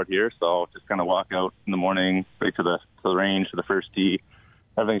the resort here, so just kind of walk out in the morning, right to the range, to the first tee.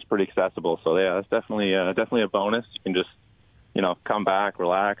 Everything's pretty accessible, so yeah, it's definitely a bonus. You can just come back,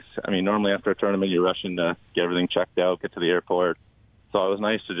 relax. I mean, normally after a tournament, you're rushing to get everything checked out, get to the airport. So it was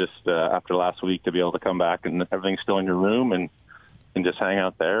nice to just, after last week, to be able to come back and everything's still in your room and can just hang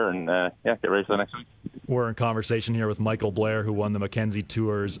out there and get ready for the next week. We're in conversation here with Michael Blair, who won the Mackenzie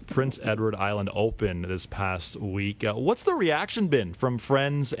Tour's Prince Edward Island Open this past week. What's the reaction been from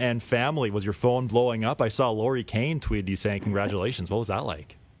friends and family? Was your phone blowing up? I saw Lori Kane tweeted you saying congratulations. What was that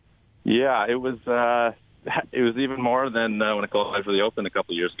like? Yeah, it was even more than when I qualified for the Open a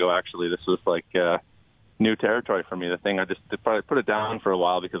couple of years ago, actually. This was like new territory for me. The thing, I just probably put it down for a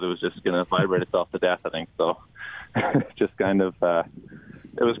while because it was just going to vibrate itself to death, I think. So just kind of,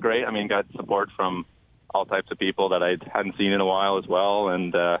 it was great. I mean, got support from all types of people that I hadn't seen in a while as well.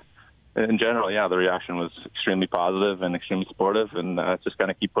 And in general, yeah, the reaction was extremely positive and extremely supportive, and just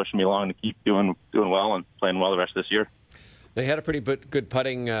kind of keep pushing me along to keep doing well and playing well the rest of this year. They had a pretty good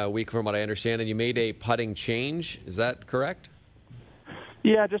putting week from what I understand, and you made a putting change. Is that correct?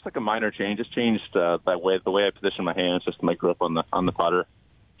 Yeah, just like a minor change. Just changed the way I position my hands, just to make grip on the putter,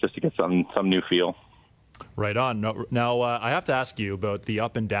 just to get some new feel. Right on. Now, I have to ask you about the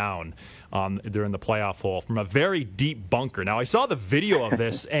up and down during the playoff hole from a very deep bunker. Now, I saw the video of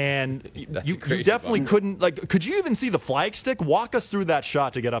this, and you definitely couldn't, could you even see the flagstick? Walk us through that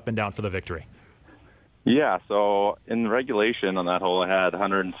shot to get up and down for the victory. Yeah, so in regulation on that hole, I had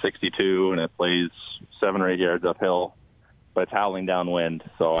 162, and it plays 7 or 8 yards uphill, but it's howling downwind.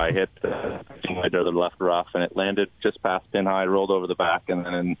 So I hit the left rough, and it landed just past pin high, rolled over the back, and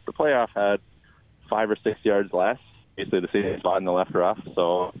then in the playoff had 5 or 6 yards less, basically the same spot in the left rough.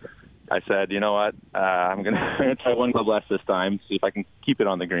 So I said, you know what, I'm gonna try one club less this time, see if I can keep it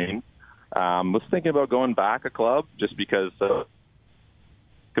on the green. Was thinking about going back a club just because the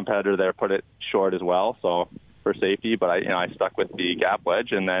competitor there put it short as well, so for safety. But I stuck with the gap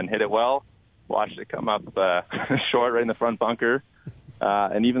wedge and then hit it well. Watched it come up short right in the front bunker.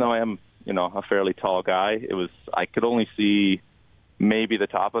 And even though I am, a fairly tall guy, I could only see maybe the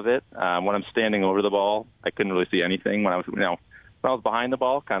top of it. When I'm standing over the ball, I couldn't really see anything. When I was behind the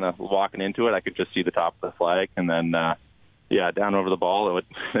ball, kind of walking into it, I could just see the top of the flag. And then, down over the ball,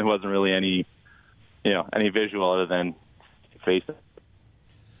 it wasn't really any visual other than face it.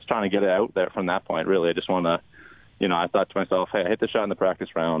 Just trying to get it out there from that point, really. I just want to, I thought to myself, hey, I hit the shot in the practice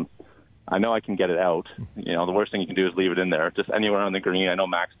round. I know I can get it out. The worst thing you can do is leave it in there. Just anywhere on the green. I know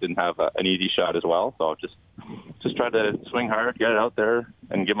Max didn't have an easy shot as well, so just try to swing hard, get it out there,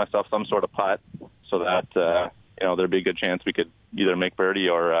 and give myself some sort of putt so that there'd be a good chance we could either make birdie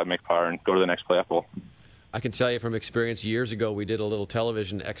or make par and go to the next playoff hole. I can tell you from experience, years ago we did a little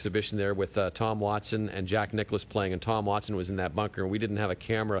television exhibition there with Tom Watson and Jack Nicklaus playing, and Tom Watson was in that bunker, and we didn't have a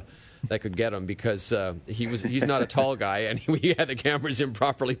camera that could get him because he's not a tall guy, and we had the cameras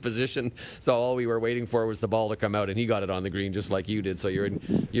improperly positioned, so all we were waiting for was the ball to come out, and he got it on the green just like you did, so you're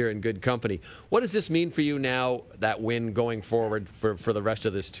in good company. What does this mean for you now, that win going forward for the rest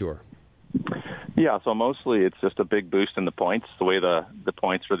of this tour? Yeah, so mostly it's just a big boost in the points. The way the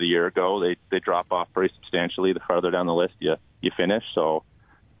points for the year go, they drop off pretty substantially the farther down the list you finish. So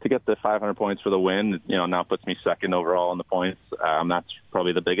to get the 500 points for the win, now puts me second overall in the points. That's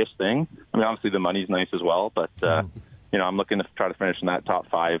probably the biggest thing. I mean, obviously the money's nice as well, but I'm looking to try to finish in that top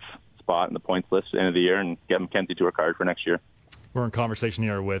 5 spot in the points list at the end of the year and get Mackenzie Tour card for next year. We're in conversation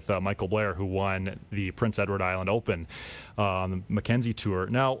here with Michael Blair, who won the Prince Edward Island Open on the Mackenzie Tour.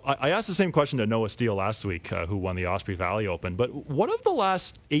 Now, I asked the same question to Noah Steele last week, who won the Osprey Valley Open. But what have the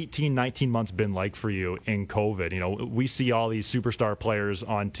last 18, 19 months been like for you in COVID? We see all these superstar players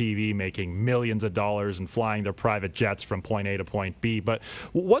on TV making millions of dollars and flying their private jets from point A to point B. But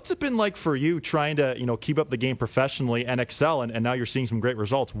what's it been like for you trying to, keep up the game professionally and excel? And now you're seeing some great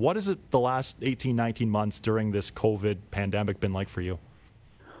results. What is it the last 18, 19 months during this COVID pandemic been like for you?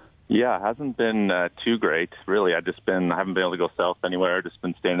 Yeah, it hasn't been too great, really. I haven't been able to go south anywhere. Just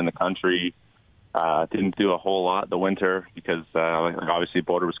been staying in the country. Didn't do a whole lot the winter because obviously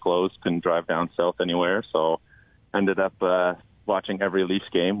border was closed. Couldn't drive down south anywhere. So ended up watching every Leafs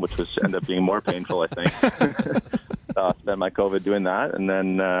game, which ended up being more painful, I think. Spent my COVID doing that, and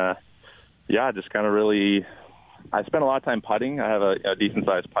then just kind of really. I spent a lot of time putting. I have a decent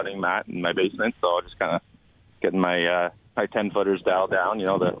sized putting mat in my basement, so just kind of getting my 10-footers dialed down,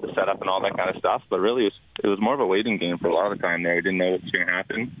 the setup and all that kind of stuff. But really, it was more of a waiting game for a lot of the time there. I didn't know what was going to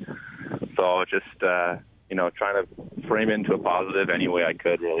happen. So just, trying to frame it into a positive any way I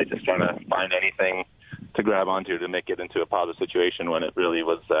could, really. Just trying to find anything to grab onto to make it into a positive situation when it really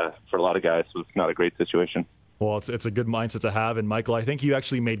was, for a lot of guys, was not a great situation. Well, it's a good mindset to have. And, Michael, I think you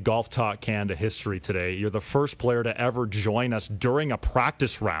actually made Golf Talk Canada history today. You're the first player to ever join us during a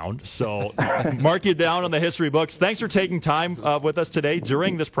practice round. So mark you down on the history books. Thanks for taking time with us today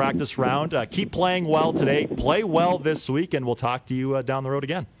during this practice round. Keep playing well today. Play well this week, and we'll talk to you down the road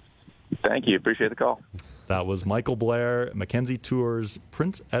again. Thank you. Appreciate the call. That was Michael Blair, Mackenzie Tours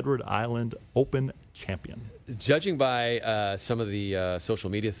Prince Edward Island Open champion. Judging by some of the social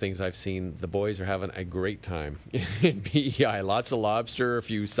media things I've seen, the boys are having a great time in PEI. Lots of lobster, a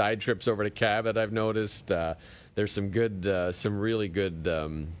few side trips over to Cabot I've noticed. There's some really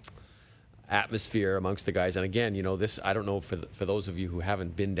good atmosphere amongst the guys. And again, this, I don't know for those of you who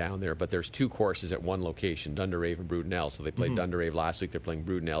haven't been down there, but there's two courses at one location, Dunderave and Brudenell. So they played Dunderave last week. They're playing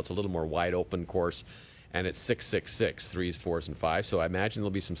Brudenell. It's a little more wide open course, and it's 6-6-6, 3s, 4s, and 5s. So I imagine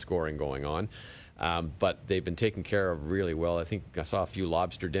there'll be some scoring going on. But they've been taken care of really well. I think I saw a few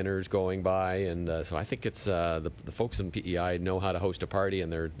lobster dinners going by, and so I think it's the folks in PEI know how to host a party,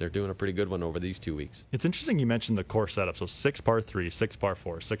 and they're doing a pretty good one over these 2 weeks. It's interesting you mentioned the course setup. So 6 par 3, 6 par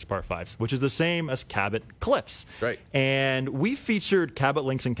 4, 6 par 5s, which is the same as Cabot Cliffs. Right. And we featured Cabot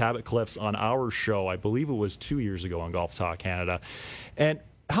Links and Cabot Cliffs on our show, I believe it was 2 years ago on Golf Talk Canada. And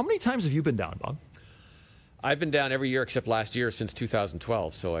how many times have you been down, Bob? I've been down every year except last year since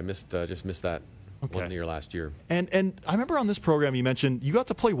 2012, so I just missed that. Okay. 1 year last year. And I remember on this program you mentioned you got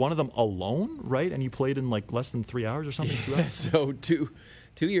to play one of them alone, right? And you played in like less than 3 hours or something? 2 hours? So two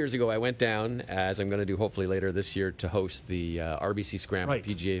years ago I went down, as I'm going to do hopefully later this year, to host the RBC Scramble, right.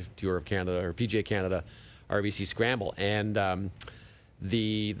 PGA Tour of Canada, or PGA Canada RBC Scramble. And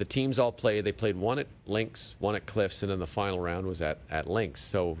the teams all played. They played one at Links, one at Cliffs, and then the final round was at Links.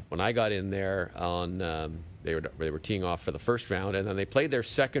 So when I got in there, they were teeing off for the first round, and then they played their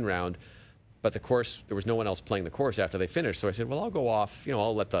second round. But the course, there was no one else playing the course after they finished. So I said, well, I'll go off.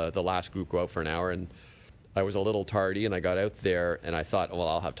 I'll let the last group go out for an hour. And I was a little tardy, and I got out there, and I thought, well,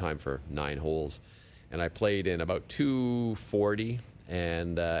 I'll have time for 9 holes. And I played in about 240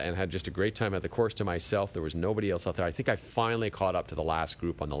 and had just a great time at the course to myself. There was nobody else out there. I think I finally caught up to the last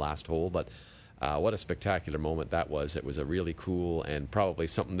group on the last hole. But what a spectacular moment that was. It was a really cool and probably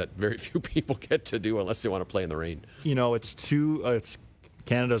something that very few people get to do unless they want to play in the rain. It's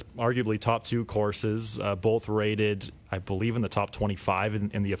Canada's arguably top 2 courses, both rated, I believe, in the top 25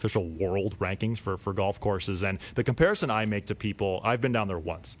 in the official world rankings for golf courses. And the comparison I make to people, I've been down there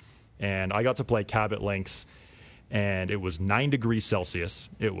once, and I got to play Cabot Links, and it was 9 degrees Celsius,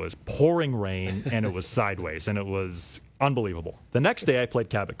 it was pouring rain, and it was sideways, and it was unbelievable. The next day I played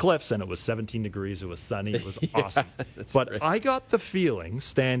Cabot Cliffs, and it was 17 degrees, it was sunny, it was awesome. But great. I got the feeling,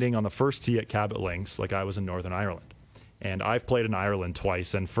 standing on the first tee at Cabot Links, like I was in Northern Ireland. And I've played in Ireland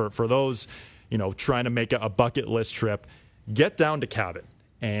twice. And for those, trying to make a bucket list trip, get down to Cabot.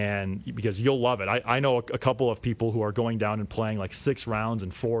 And because you'll love it. I know a couple of people who are going down and playing like 6 rounds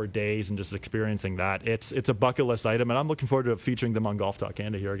in 4 days and just experiencing that. It's a bucket list item, and I'm looking forward to featuring them on Golf Talk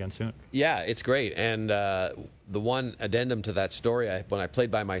Canada here again soon. Yeah, it's great. And the one addendum to that story, when I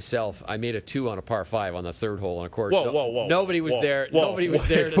played by myself, I made a 2 on a par 5 on the third hole, and of course, nobody was there. Nobody was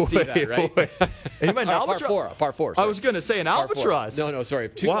there to see that, right? And you meant an albatross? Par 4. Sorry. I was going to say an albatross. No, sorry.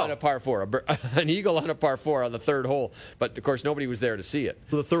 2 on a par 4, an eagle on a par 4 on the third hole, but of course nobody was there to see it.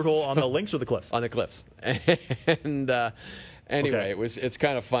 So the third hole on the links or the cliffs? On the cliffs. And anyway, okay. It's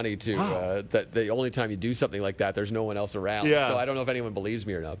kind of funny too that the only time you do something like that, there's no one else around. Yeah. So I don't know if anyone believes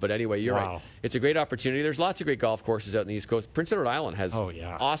me or not. But anyway, you're right. It's a great opportunity. There's lots of great golf courses out in the East Coast. Prince Edward Island has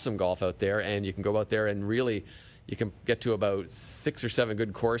awesome golf out there, and you can go out there and really you can get to about 6 or 7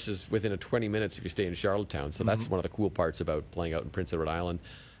 good courses within 20 minutes if you stay in Charlottetown. So that's one of the cool parts about playing out in Prince Edward Island.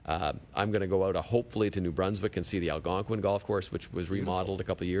 I'm going to go out hopefully to New Brunswick and see the Algonquin Golf Course, which was remodeled a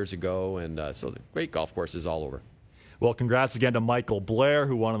couple of years ago. And so great golf courses all over. Well, congrats again to Michael Blair,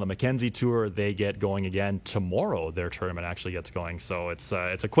 who won on the Mackenzie Tour. They get going again tomorrow. Their tournament actually gets going. So it's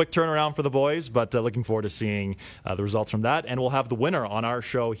a quick turnaround for the boys, but looking forward to seeing the results from that. And we'll have the winner on our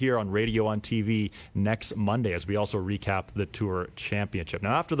show here on radio, on TV next Monday as we also recap the Tour Championship.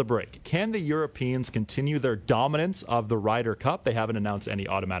 Now, after the break, can the Europeans continue their dominance of the Ryder Cup? They haven't announced any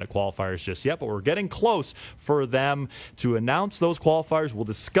automatic qualifiers just yet, but we're getting close for them to announce those qualifiers. We'll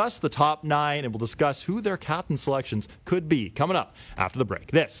discuss the top 9, and we'll discuss who their captain selections could be coming up after the break.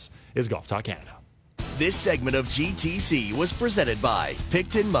 This is Golf Talk Canada. This segment of GTC was presented by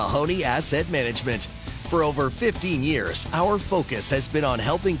Picton Mahoney Asset Management. For over 15 years, our focus has been on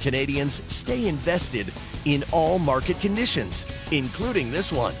helping Canadians stay invested in all market conditions, including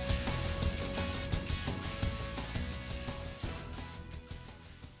this one.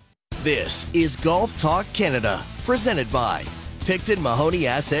 This is Golf Talk Canada, presented by Picton Mahoney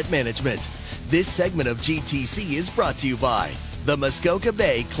Asset Management. This segment of GTC is brought to you by the Muskoka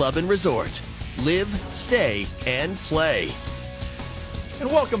Bay Club and Resort. Live, stay, and play. And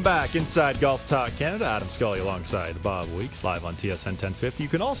welcome back inside Golf Talk Canada. Adam Scully alongside Bob Weeks, live on TSN 1050. You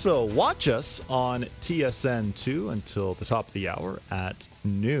can also watch us on TSN2 until the top of the hour at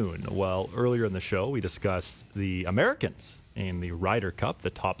noon. Well, earlier in the show, we discussed the Americans in the Ryder Cup.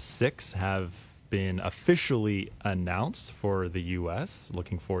 The top 6 have been officially announced for the U.S.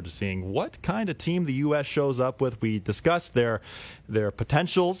 Looking forward to seeing what kind of team the U.S. shows up with. We discussed their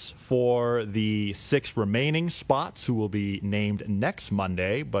potentials for the 6 remaining spots who will be named next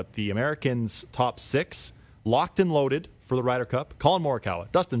Monday, but the Americans' top 6 locked and loaded for the Ryder Cup. Colin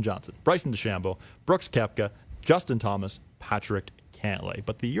Morikawa, Dustin Johnson, Bryson DeChambeau, Brooks Koepka, Justin Thomas, Patrick Cantlay.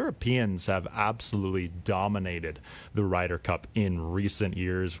 But the Europeans have absolutely dominated the Ryder Cup in recent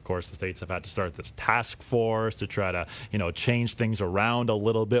years. Of course, the States have had to start this task force to try to, change things around a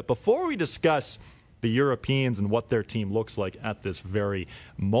little bit. Before we discuss the Europeans and what their team looks like at this very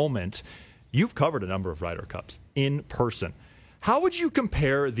moment, you've covered a number of Ryder Cups in person. How would you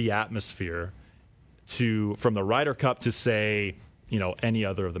compare the atmosphere from the Ryder Cup to, say, any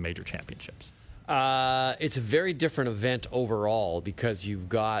other of the major championships? It's a very different event overall because you've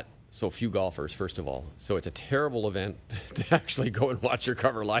got so few golfers, first of all. So it's a terrible event to actually go and watch or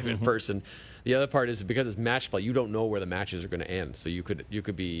cover live in person. The other part is because it's match play, you don't know where the matches are going to end. So you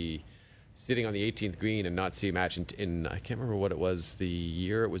could be sitting on the 18th green and not see a match in I can't remember what it was the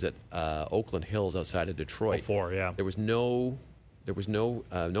year. It was at Oakland Hills outside of Detroit. 04, yeah. There was no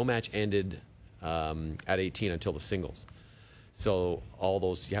match ended at 18 until the singles. So all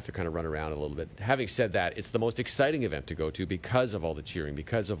those, you have to kind of run around a little bit. Having said that, it's the most exciting event to go to because of all the cheering,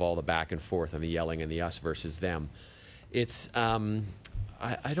 because of all the back and forth and the yelling and the us versus them. It's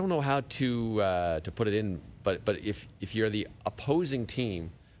I don't know how to put it in, but if you're the opposing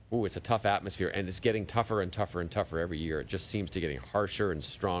team, it's a tough atmosphere, and it's getting tougher and tougher and tougher every year. It just seems to getting harsher and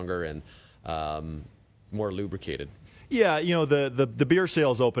stronger and more lubricated. Yeah, the beer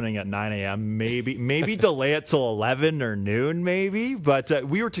sale's opening at 9 a.m. Maybe delay it till 11 or noon, maybe. But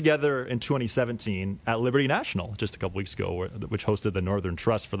we were together in 2017 at Liberty National just a couple weeks ago, which hosted the Northern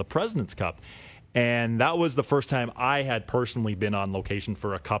Trust for the President's Cup. And that was the first time I had personally been on location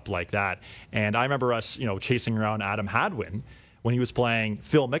for a cup like that. And I remember us, chasing around Adam Hadwin when he was playing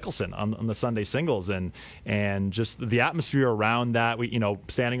Phil Mickelson on the Sunday singles, and just the atmosphere around that,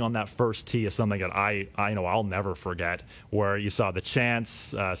 standing on that first tee is something that I'll never forget, where you saw the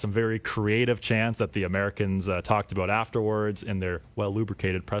chants, some very creative chants that the Americans talked about afterwards in their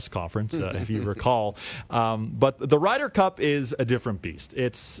well-lubricated press conference, if you recall. But the Ryder Cup is a different beast.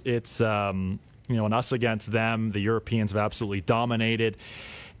 It's an us against them. The Europeans have absolutely dominated.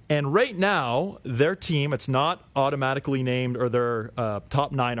 And right now, their team, it's not automatically named, or their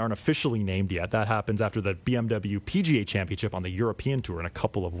top 9 aren't officially named yet. That happens after the BMW PGA Championship on the European Tour in a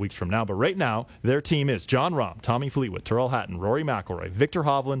couple of weeks from now. But right now, their team is Jon Rahm, Tommy Fleetwood, Tyrrell Hatton, Rory McIlroy, Victor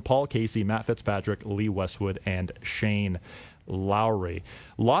Hovland, Paul Casey, Matt Fitzpatrick, Lee Westwood, and Shane Lowry.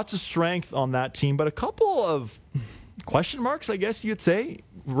 Lots of strength on that team, but a couple of question marks, I guess you'd say.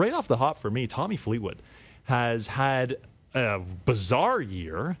 Right off the hop for me, Tommy Fleetwood has had a bizarre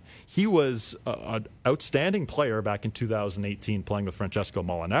year. He was an outstanding player back in 2018 playing with Francesco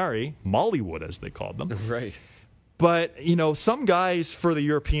Molinari, Mollywood as they called them. Right. But, some guys for the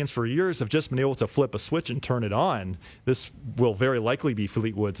Europeans for years have just been able to flip a switch and turn it on. This will very likely be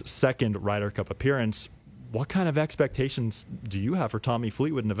Fleetwood's second Ryder Cup appearance. What kind of expectations do you have for Tommy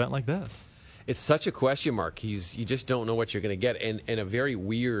Fleetwood in an event like this? It's such a question mark. You just don't know what you're going to get, and a very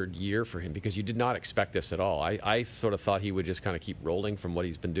weird year for him because you did not expect this at all. I sort of thought he would just kind of keep rolling from what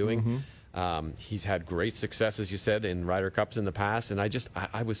he's been doing. He's had great success, as you said, in Ryder Cups in the past, and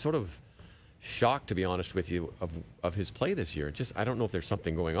I was sort of shocked, to be honest with you, of his play this year. I don't know if there's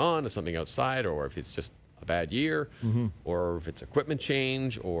something going on, or something outside, or if it's just a bad year, or if it's equipment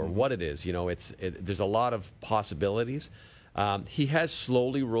change, or what it is. There's a lot of possibilities. He has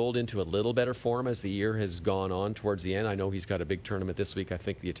slowly rolled into a little better form as the year has gone on towards the end. I know he's got a big tournament this week, I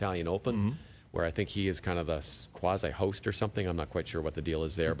think the Italian Open, where I think he is kind of the quasi-host or something. I'm not quite sure what the deal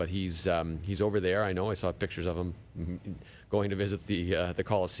is there, but he's over there. I know I saw pictures of him going to visit the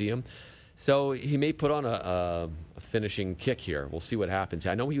Coliseum. So he may put on a finishing kick here. We'll see what happens.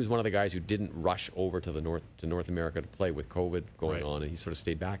 I know he was one of the guys who didn't rush over to North America to play with COVID going on, and he sort of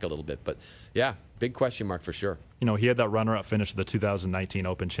stayed back a little bit. But yeah, big question mark for sure. He had that runner-up finish at the 2019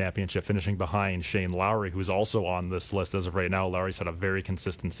 Open Championship, finishing behind Shane Lowry, who's also on this list as of right now. Lowry's had a very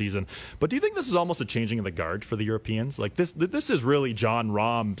consistent season. But do you think this is almost a changing of the guard for the Europeans? Like this is really Jon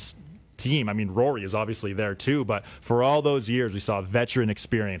Rahm's team. I mean, Rory is obviously there too, but for all those years, we saw veteran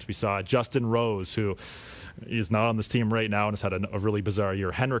experience. We saw Justin Rose, who is not on this team right now and has had a really bizarre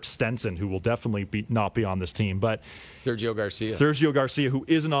year. Henrik Stenson, who will definitely not be on this team, but Sergio Garcia, who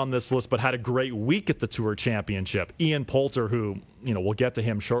isn't on this list but had a great week at the Tour Championship. Ian Poulter, who, we'll get to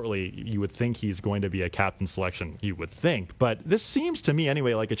him shortly. You would think he's going to be a captain selection, you would think. But this seems to me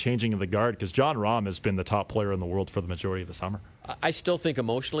anyway like a changing of the guard, because Jon Rahm has been the top player in the world for the majority of the summer. I still think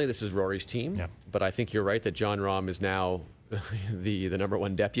emotionally this is Rory's team, yeah. But I think you're right that Jon Rahm is now the number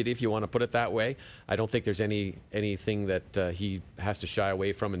one deputy, if you want to put it that way. I don't think there's anything that he has to shy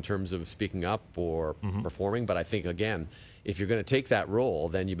away from in terms of speaking up or performing. But I think, again, if you're going to take that role,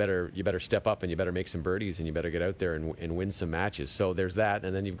 then you better step up and you better make some birdies and you better get out there and win some matches. So there's that,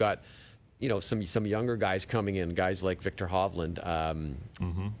 and then you've got some younger guys coming in, guys like Victor Hovland,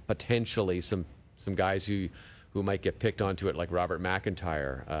 potentially some guys who might get picked onto it, like Robert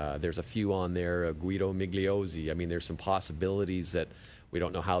McIntyre. There's a few on there, Guido Migliozzi. I mean, there's some possibilities that we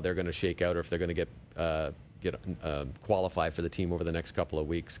don't know how they're going to shake out, or if they're going to qualify for the team over the next couple of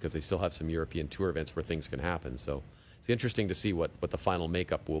weeks, because they still have some European Tour events where things can happen. So it's interesting to see what the final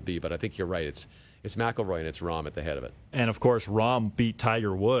makeup will be. But I think you're right. It's McIlroy and it's Rahm at the head of it. And, of course, Rahm beat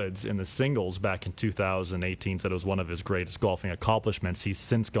Tiger Woods in the singles back in 2018. Said it was one of his greatest golfing accomplishments. He's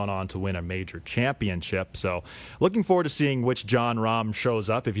since gone on to win a major championship. So looking forward to seeing which Jon Rahm shows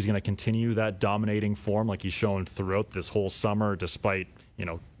up, if he's going to continue that dominating form like he's shown throughout this whole summer, despite,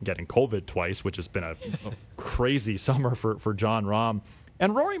 getting COVID twice, which has been a crazy summer for Jon Rahm.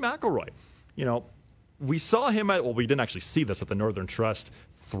 And Rory McIlroy, we saw him we didn't actually see this at the Northern Trust,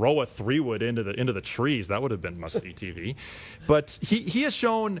 throw a 3-wood into the trees. That would have been must-see TV. But he has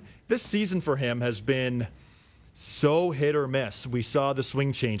shown this season for him has been so hit or miss. We saw the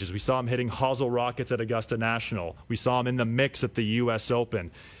swing changes. We saw him hitting hosel rockets at Augusta National. We saw him in the mix at the U.S.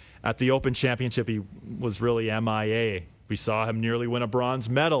 Open. At the Open Championship, he was really MIA. We saw him nearly win a bronze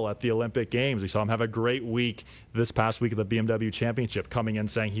medal at the Olympic Games. We saw him have a great week this past week at the BMW Championship, coming in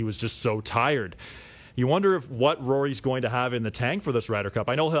saying he was just so tired. You wonder what Rory's going to have in the tank for this Ryder Cup.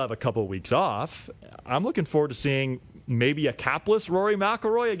 I know he'll have a couple of weeks off. I'm looking forward to seeing maybe a capless Rory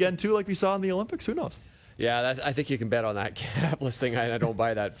McIlroy again, too, like we saw in the Olympics. Who knows? Yeah, I think you can bet on that capless thing. I don't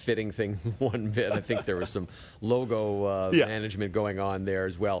buy that fitting thing one bit. I think there was some logo management going on there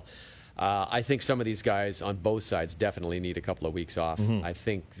as well. I think some of these guys on both sides definitely need a couple of weeks off. I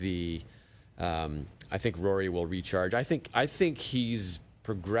think I think Rory will recharge. I think he's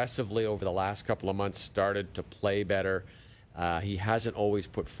progressively over the last couple of months started to play better. He hasn't always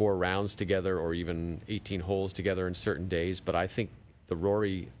put 4 rounds together or even 18 holes together in certain days, but I think the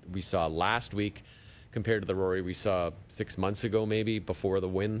Rory we saw last week compared to the Rory we saw 6 months ago, maybe before the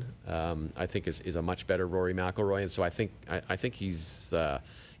win, I think is a much better Rory McIlroy. And so I think he's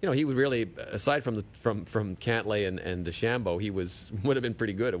he would really, aside from Cantlay and DeChambeau, he would have been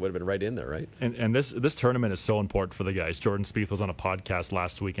pretty good. It would have been right in there, right? And this tournament is so important for the guys. Jordan Spieth was on a podcast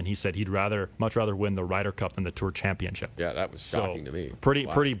last week, and he said he'd much rather win the Ryder Cup than the Tour Championship. Yeah, that was shocking to me.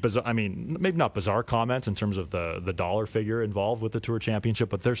 Pretty bizarre. I mean, maybe not bizarre comments in terms of the dollar figure involved with the Tour Championship,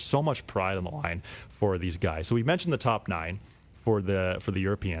 but there's so much pride on the line for these guys. So we mentioned the top 9 for the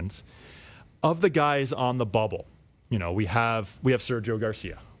Europeans. Of the guys on the bubble, we have Sergio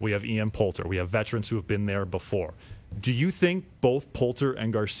Garcia, we have Ian Poulter, we have veterans who have been there before. Do you think both Poulter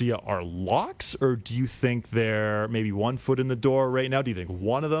and Garcia are locks, or do you think they're maybe 1 foot in the door right now? Do you think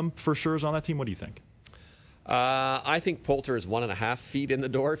one of them for sure is on that team? What do you think? I think Poulter is 1.5 feet in the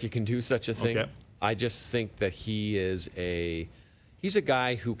door, if you can do such a thing. Okay. I just think that he's a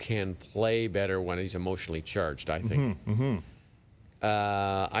guy who can play better when he's emotionally charged, I think.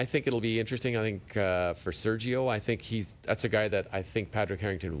 I think it'll be interesting. I think for Sergio, I think that's a guy that I think Patrick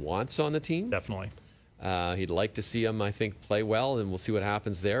Harrington wants on the team. Definitely. He'd like to see him, I think, play well, and we'll see what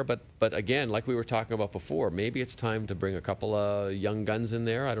happens there. But again, like we were talking about before, maybe it's time to bring a couple of young guns in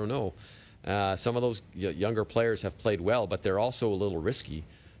there. I don't know. Some of those younger players have played well, but they're also a little risky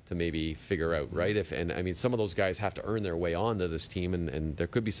to maybe figure out, right? Some of those guys have to earn their way onto this team, and there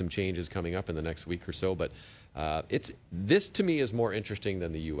could be some changes coming up in the next week or so. But this to me is more interesting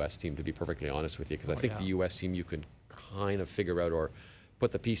than the U.S. team, to be perfectly honest with you, because I think the U.S. team you can kind of figure out or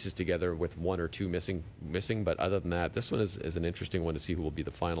put the pieces together with 1 or 2 missing. But other than that, this one is an interesting one to see who will be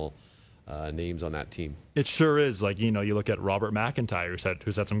the final names on that team. It sure is. Like, you look at Robert McIntyre,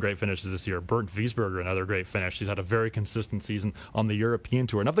 who's had some great finishes this year. Bernd Wiesberger, another great finish. He's had a very consistent season on the European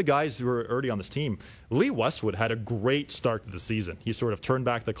Tour. And of the guys who are already on this team, Lee Westwood had a great start to the season. He sort of turned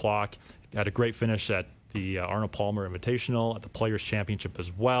back the clock, had a great finish at the Arnold Palmer Invitational, at the Players' Championship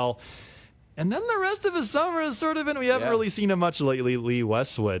as well. And then the rest of his summer has sort of been, we haven't really seen him much lately, Lee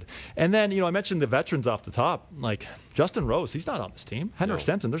Westwood. And then, I mentioned the veterans off the top, like Justin Rose, he's not on this team. Henrik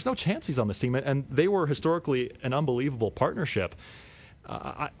Stenson, there's no chance he's on this team. And they were historically an unbelievable partnership.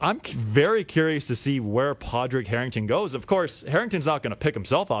 I'm very curious to see where Padraig Harrington goes. Of course, Harrington's not going to pick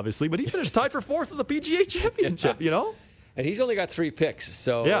himself, obviously, but he finished tied for 4th of the PGA Championship, And he's only got 3 picks,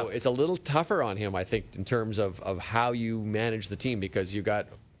 so it's a little tougher on him, I think, in terms of how you manage the team, because you got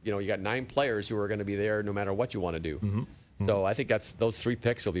 9 players who are going to be there no matter what you want to do. Mm-hmm. So I think those 3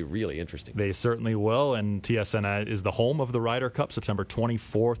 picks will be really interesting. They certainly will, and TSN is the home of the Ryder Cup, September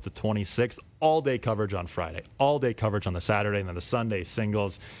 24th to 26th. All-day coverage on Friday, all-day coverage on the Saturday, and then the Sunday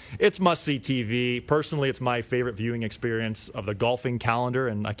singles. It's must-see TV. Personally, it's my favorite viewing experience of the golfing calendar,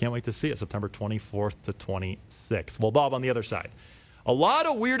 and I can't wait to see it, September 24th to 26th. Well, Bob, on the other side, a lot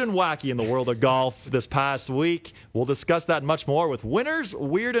of weird and wacky in the world of golf this past week. We'll discuss that and much more with Winners,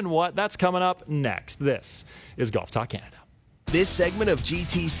 Weird and What. That's coming up next. This is Golf Talk Canada. This segment of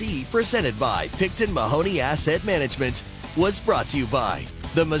GTC, presented by Picton Mahoney Asset Management, was brought to you by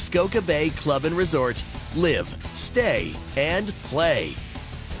the Muskoka Bay Club and Resort. Live, stay, and play.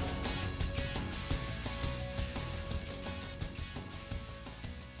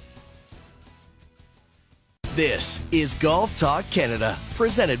 This is Golf Talk Canada,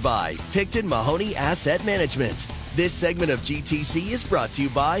 presented by Picton Mahoney Asset Management. This segment of GTC is brought to you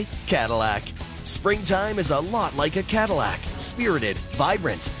by Cadillac. Springtime is a lot like a Cadillac, spirited,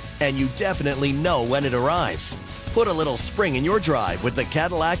 vibrant, and you definitely know when it arrives. Put a little spring in your drive with the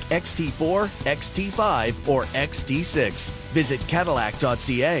Cadillac XT4, XT5, or XT6. Visit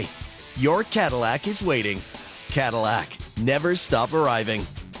Cadillac.ca. Your Cadillac is waiting. Cadillac, never stop arriving.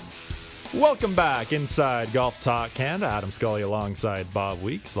 Welcome back inside Golf Talk Canada. Adam Scully alongside Bob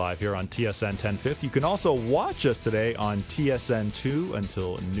Weeks, live here on TSN 1050. You can also watch us today on TSN 2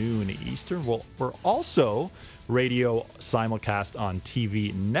 until noon Eastern. We're also radio simulcast on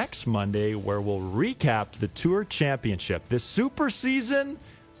TV next Monday, where we'll recap the Tour Championship. This super season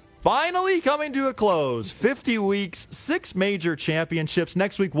finally coming to a close. 50 weeks, 6 major championships.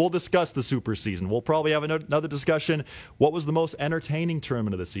 Next week, we'll discuss the super season. We'll probably have another discussion. What was the most entertaining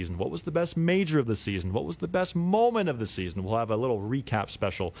tournament of the season? What was the best major of the season? What was the best moment of the season? We'll have a little recap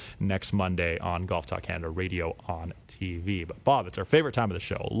special next Monday on Golf Talk Canada Radio on TV. But Bob, it's our favorite time of the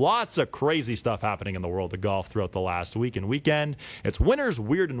show. Lots of crazy stuff happening in the world of golf throughout the last week and weekend. It's Winners,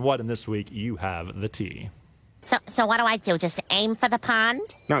 Weird and What, and this week you have the tee. So what do I do? Just aim for the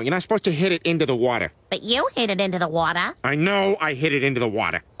pond? No, you're not supposed to hit it into the water. But you hit it into the water. I know I hit it into the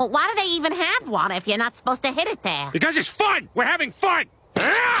water. Well, why do they even have water if you're not supposed to hit it there? Because it's fun! We're having fun!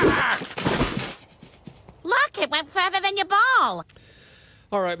 Ah! Look, it went further than your ball.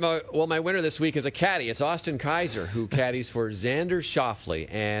 All right, my winner this week is a caddy. It's Austin Kaiser, who caddies for Xander Schauffele.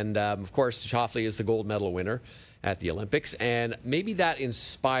 And, of course, Schauffele is the gold medal winner at the Olympics. And maybe that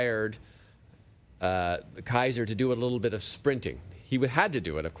inspired Kaiser to do a little bit of sprinting. He had to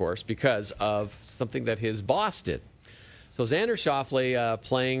do it, of course, because of something that his boss did. So Xander Schauffele,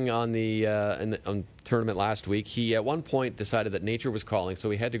 playing on on tournament last week, he at one point decided that nature was calling, so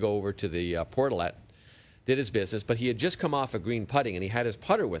he had to go over to the portalet, did his business, but he had just come off a green putting, and he had his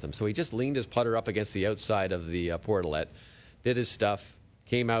putter with him, so he just leaned his putter up against the outside of the portalet, did his stuff,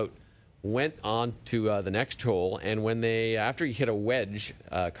 came out, went on to the next hole, and when after he hit a wedge,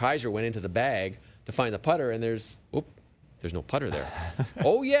 Kaiser went into the bag to find the putter, and there's no putter there.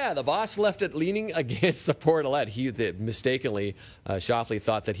 Oh, yeah, the boss left it leaning against the portalet. Mistakenly, Schauffele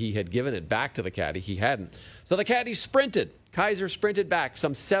thought that he had given it back to the caddy. He hadn't. So the caddy sprinted. Kaiser sprinted back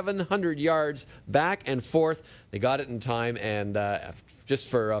some 700 yards back and forth. They got it in time, and just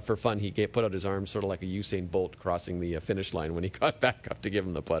for fun, he put out his arms sort of like a Usain Bolt crossing the finish line when he got back up to give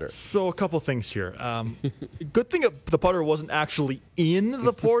him the putter. So a couple things here. Good thing the putter wasn't actually in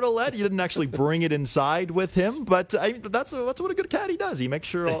the portalet. He didn't actually bring it inside with him. But that's what a good caddy does. He makes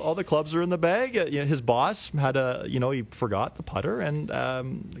sure all the clubs are in the bag. His boss had he forgot the putter, and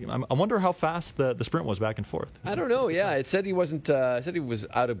I wonder how fast the sprint was back and forth. I don't know. Yeah, it said he wasn't. Said he was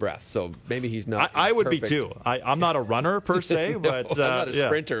out of breath. So maybe he's not. I would be too. I'm not a runner per se, but I'm not a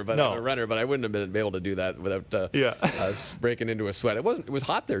sprinter, but I'm a runner. But I wouldn't have been able to do that without breaking into a sweat. It was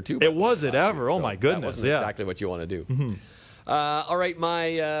hot there too. It was it ever? Oh my goodness! That wasn't exactly what you want to do. Mm-hmm. All right,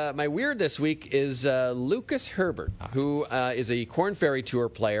 my weird this week is Lucas Herbert, who is a Korn Ferry Tour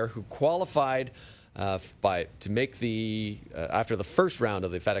player who qualified to make the after the first round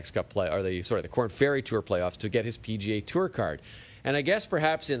of the FedEx Cup the Korn Ferry Tour playoffs to get his PGA Tour card. And I guess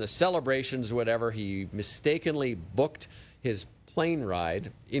perhaps in the celebrations or whatever, he mistakenly booked his plane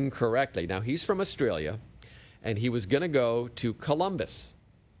ride incorrectly. Now, he's from Australia, and he was going to go to Columbus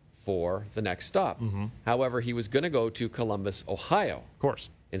for the next stop. However, he was going to go to Columbus, Ohio. Of course.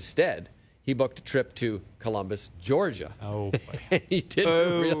 Instead, he booked a trip to Columbus, Georgia. Oh, boy. And he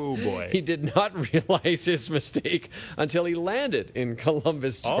boy. He did not realize his mistake until he landed in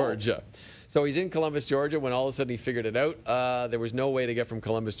Columbus, Georgia. So he's in Columbus, Georgia, when all of a sudden he figured it out. There was no way to get from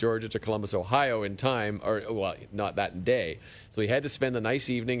Columbus, Georgia to Columbus, Ohio in time, or, well, not that day. So he had to spend the nice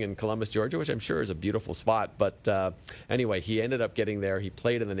evening in Columbus, Georgia, which I'm sure is a beautiful spot. But anyway, he ended up getting there. He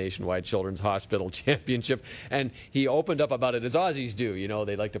played in the Nationwide Children's Hospital Championship, and he opened up about it as Aussies do. You know,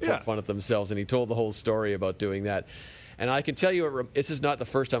 they like to poke fun at themselves, and he told the whole story about doing that. And I can tell you, this is not the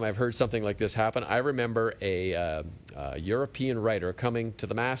first time I've heard something like this happen. I remember a European writer coming to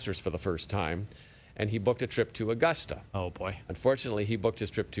the Masters for the first time, and he booked a trip to Augusta. Oh, boy. Unfortunately, he booked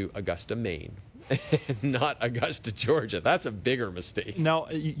his trip to Augusta, Maine, not Augusta, Georgia. That's a bigger mistake. Now,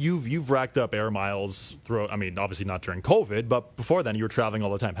 you've racked up air miles through, I mean, obviously not during COVID, but before then you were traveling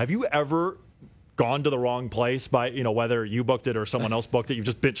all the time. Have you ever gone to the wrong place by, you know, whether you booked it or someone else booked it, you've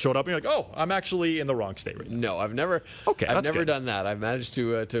just showed up and you're like, oh, I'm actually in the wrong state right now? No, I've never done that. I've managed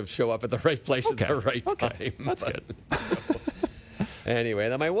to show up at the right place at the right time. That's good. Anyway,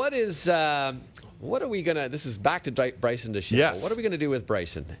 now what are we going to, this is back to Bryson DeChambeau. Yes. What are we going to do with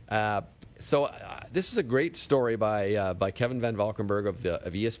Bryson? This is a great story by Kevin Van Valkenburg of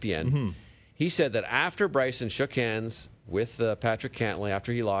ESPN. He said that after Bryson shook hands with Patrick Cantlay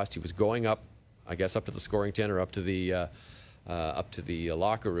after he lost, he was going up, I guess, up to the scoring tent or up to the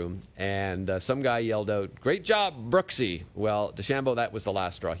locker room, and some guy yelled out, "Great job, Brooksy." Well, DeChambeau, that was the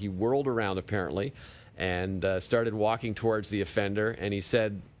last straw. He whirled around apparently and started walking towards the offender, and he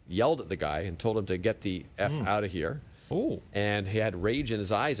yelled at the guy and told him to get the F out of here. Oh. And he had rage in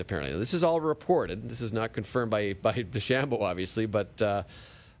his eyes, apparently. Now, this is all reported. This is not confirmed by DeChambeau, obviously, but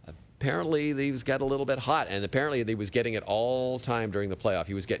apparently he got a little bit hot, and apparently he was getting it all time during the playoff.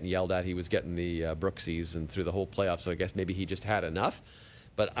 He was getting yelled at. He was getting the Brooksies and through the whole playoff, so I guess maybe he just had enough.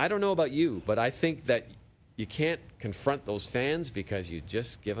 But I don't know about you, but I think that you can't confront those fans because you've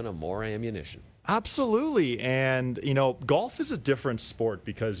just given them more ammunition. Absolutely. And, you know, golf is a different sport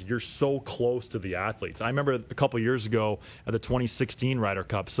because you're so close to the athletes. I remember a couple of years ago at the 2016 Ryder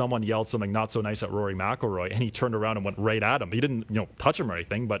Cup, someone yelled something not so nice at Rory McIlroy, and he turned around and went right at him. He didn't, touch him or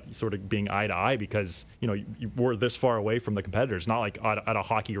anything, but sort of being eye to eye because, you were this far away from the competitors, not like at a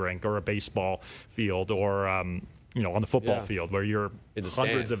hockey rink or a baseball field or, on the football field where you're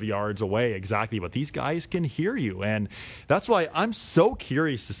hundreds of yards away. Exactly. But these guys can hear you. And that's why I'm so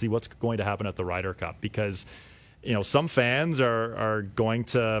curious to see what's going to happen at the Ryder Cup because, some fans are going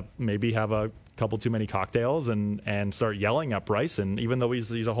to maybe have a couple too many cocktails and start yelling at Bryson, even though he's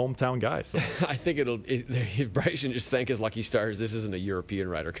a hometown guy. So. I think if Bryson just thank his lucky stars, this isn't a European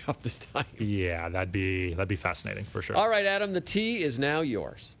Ryder Cup this time. Yeah, that'd be fascinating for sure. All right, Adam, the tee is now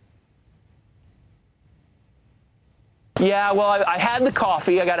yours. Yeah, well, I had the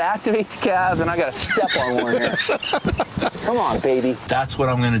coffee. I got to activate the calves, and I got to step on one here. Come on, baby. That's what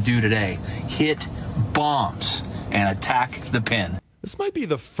I'm going to do today. Hit bombs and attack the pin. This might be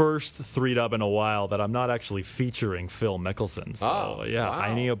the first 3-dub in a while that I'm not actually featuring Phil Mickelson. So, yeah, wow.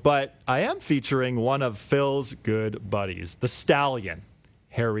 I knew, but I am featuring one of Phil's good buddies, the Stallion,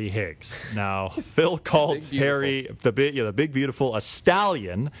 Harry Higgs. Now, Phil called Harry, the big beautiful, a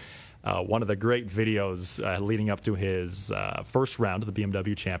stallion. One of the great videos leading up to his first round of the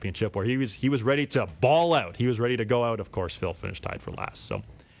BMW Championship, where he was ready to ball out. He was ready to go out. Of course, Phil finished tied for last. So,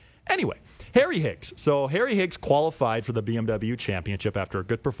 anyway, Harry Higgs. So Harry Higgs qualified for the BMW Championship after a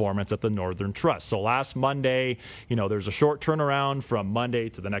good performance at the Northern Trust. So last Monday, there's a short turnaround from Monday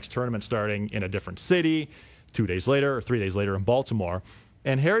to the next tournament starting in a different city. 2 days later or 3 days later in Baltimore,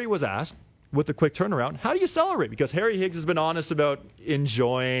 and Harry was asked, with the quick turnaround, how do you celebrate? Because Harry Higgs has been honest about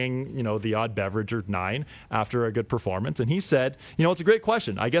enjoying, the odd beverage or 9 after a good performance. And he said, it's a great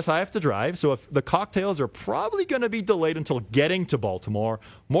question. I guess I have to drive. So if the cocktails are probably going to be delayed until getting to Baltimore,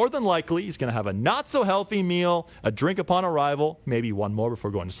 more than likely he's going to have a not so healthy meal, a drink upon arrival, maybe one more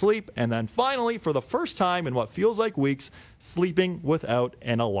before going to sleep. And then finally, for the first time in what feels like weeks, sleeping without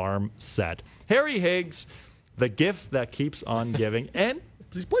an alarm set. Harry Higgs, the gift that keeps on giving. And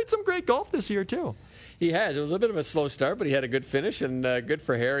he's played some great golf this year, too. He has. It was a bit of a slow start, but he had a good finish, and good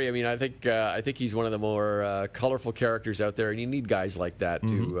for Harry. I mean, I think he's one of the more colorful characters out there, and you need guys like that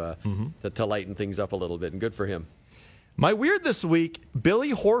to lighten things up a little bit, and good for him. My weird this week,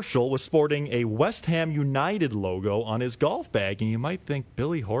 Billy Horschel was sporting a West Ham United logo on his golf bag, and you might think,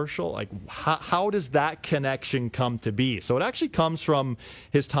 Billy Horschel? Like, how does that connection come to be? So it actually comes from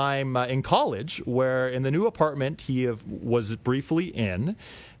his time in college, where in the new apartment he was briefly in,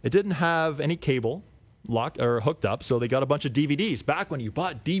 it didn't have any cable hooked up, so they got a bunch of DVDs. Back when you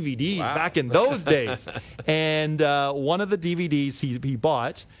bought DVDs, back in those days. And one of the DVDs he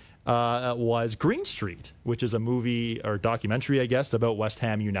bought was Green Street, which is a movie or documentary, I guess, about West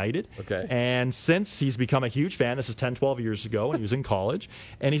Ham United. Okay. And since he's become a huge fan, this is 10, 12 years ago when he was in college,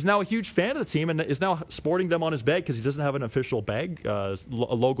 and he's now a huge fan of the team and is now sporting them on his bag because he doesn't have an official bag, a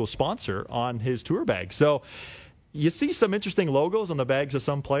logo sponsor on his tour bag. So you see some interesting logos on the bags of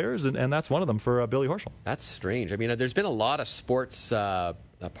some players, and that's one of them for Billy Horschel. That's strange. I mean, there's been a lot of sports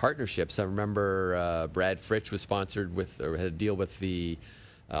partnerships. I remember Brad Fritsch was sponsored with, or had a deal with the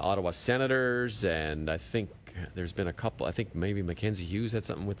Ottawa Senators, and I think there's been a couple. I think maybe Mackenzie Hughes had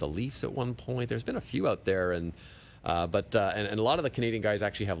something with the Leafs at one point. There's been a few out there, and a lot of the Canadian guys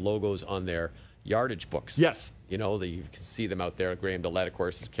actually have logos on their yardage books. Yes. You know, you can see them out there. Graham Dillette, of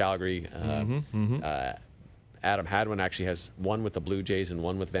course, is Calgary. Adam Hadwin actually has one with the Blue Jays and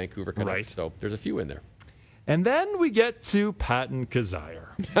one with Vancouver Canucks. Right. So there's a few in there. And then we get to Patton Kizzire.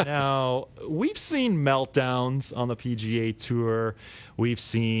 Now, we've seen meltdowns on the PGA Tour. We've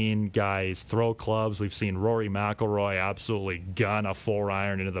seen guys throw clubs. We've seen Rory McIlroy absolutely gun a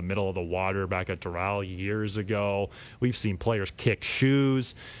 4-iron into the middle of the water back at Doral years ago. We've seen players kick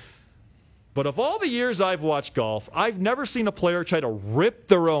shoes. But of all the years I've watched golf, I've never seen a player try to rip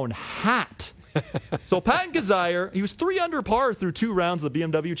their own hat. So Patton Kizzire, he was 3 under par through 2 rounds of the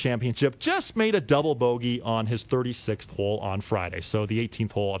BMW Championship, just made a double bogey on his 36th hole on Friday, so the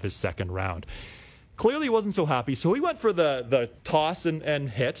 18th hole of his second round. Clearly he wasn't so happy, so he went for the toss and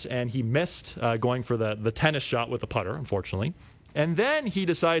hit, and he missed going for the tennis shot with the putter, unfortunately. And then he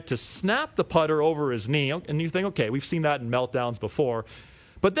decided to snap the putter over his knee, and you think, okay, we've seen that in meltdowns before.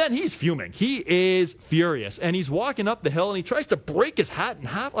 But then he's fuming. He is furious. And he's walking up the hill, and he tries to break his hat in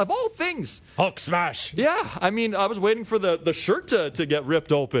half. Of all things. Hulk smash. Yeah. I mean, I was waiting for the shirt to get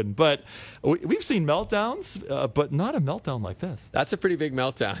ripped open. But we've seen meltdowns, but not a meltdown like this. That's a pretty big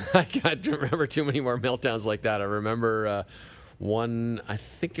meltdown. I can't remember too many more meltdowns like that. I remember one, I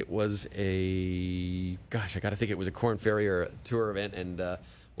think it was I got to think it was a Corn Ferry or a tour event, and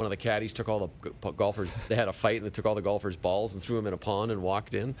one of the caddies took all the golfers. They had a fight, and they took all the golfers' balls and threw them in a pond and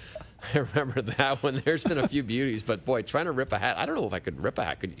walked in. I remember that one. There's been a few beauties, but boy, trying to rip a hat. I don't know if I could rip a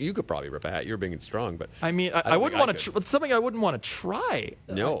hat. You could probably rip a hat. You're big and strong, but I mean, I wouldn't want to. It's something I wouldn't want to try.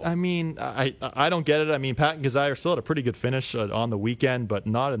 No, I mean, I don't get it. I mean, Patton Kizzire still had a pretty good finish on the weekend, but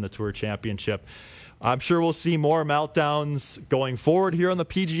not in the Tour Championship. I'm sure we'll see more meltdowns going forward here on the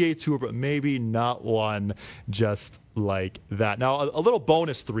PGA Tour, but maybe not one just like that. Now, a little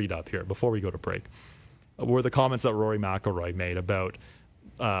bonus 3-dub here before we go to break were the comments that Rory McIlroy made about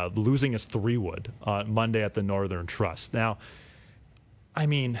losing his 3-wood on Monday at the Northern Trust. Now, I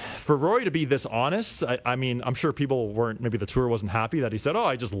mean, for Rory to be this honest, I mean, I'm sure people weren't, maybe the tour wasn't happy that he said,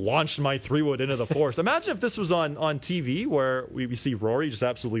 I just launched my 3-wood into the forest. Imagine if this was on TV where we see Rory just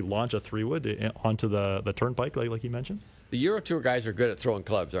absolutely launch a 3-wood onto the turnpike, like you mentioned. The Euro Tour guys are good at throwing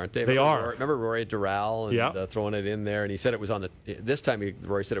clubs, aren't they? They are. Remember Rory at Doral and throwing it in there, and he said it was on this time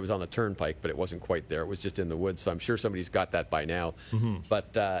Rory said it was on the turnpike, but it wasn't quite there. It was just in the woods, so I'm sure somebody's got that by now. Mm-hmm.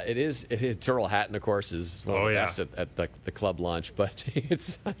 But it is Tyrrell Hatton, of course, is one of the best at the club launch, but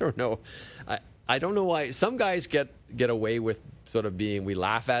it's, I don't know. I don't know why some guys get away with sort of being, we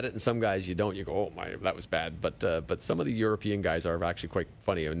laugh at it, and some guys you don't. You go, oh my, that was bad. But some of the European guys are actually quite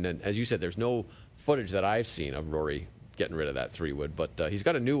funny. And then, as you said, there's no footage that I've seen of Rory getting rid of that 3-wood, but he's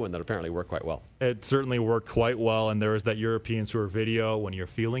got a new one that apparently worked quite well. It certainly worked quite well, and there was that European Tour video, when you're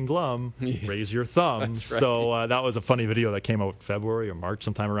feeling glum, raise your thumb. That's right. So that was a funny video that came out February or March,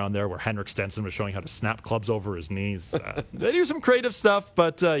 sometime around there, where Henrik Stenson was showing how to snap clubs over his knees. They do some creative stuff,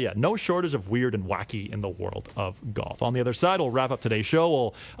 but no shortage of weird and wacky in the world of golf. On the other side, we'll wrap up today's show.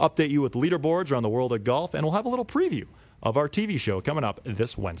 We'll update you with leaderboards around the world of golf, and we'll have a little preview of our TV show coming up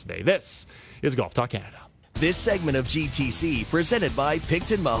this Wednesday. This is Golf Talk Canada. This segment of GTC, presented by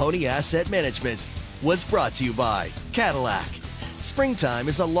Picton Mahoney Asset Management, was brought to you by Cadillac. Springtime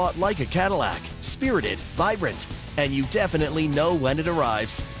is a lot like a Cadillac, spirited, vibrant, and you definitely know when it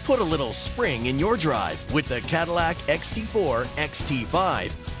arrives. Put a little spring in your drive with the Cadillac XT4,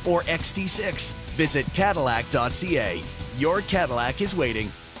 XT5, or XT6. Visit Cadillac.ca. Your Cadillac is waiting.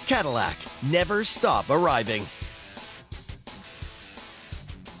 Cadillac, never stop arriving.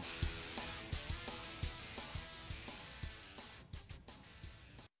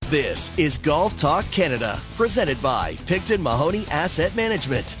 This is Golf Talk Canada, presented by Picton Mahoney Asset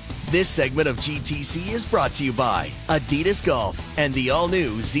Management. This segment of GTC is brought to you by Adidas Golf and the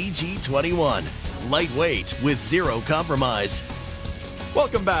all-new ZG21. Lightweight with zero compromise.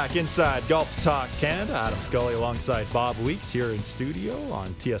 Welcome back inside Golf Talk Canada. Adam Scully alongside Bob Weeks here in studio on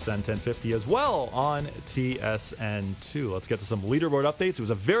TSN 1050 as well on TSN2. Let's get to some leaderboard updates. It was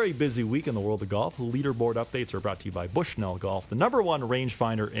a very busy week in the world of golf. Leaderboard updates are brought to you by Bushnell Golf, the #1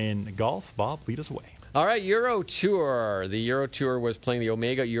 rangefinder in golf. Bob, lead us away. All right, Euro Tour. The Euro Tour was playing the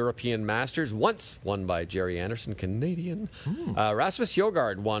Omega European Masters, once won by Jerry Anderson, Canadian. Rasmus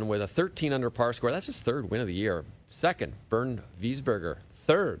Jogard won with a 13-under par score. That's his third win of the year. Second, Bernd Wiesberger.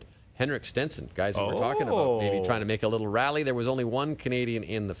 Third, Henrik Stenson. Guys we were talking about maybe trying to make a little rally. There was only one Canadian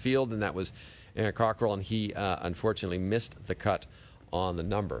in the field, and that was Aaron Cockrell, and he unfortunately missed the cut on the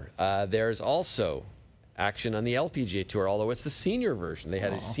number. There's also action on the LPGA Tour, although it's the senior version. They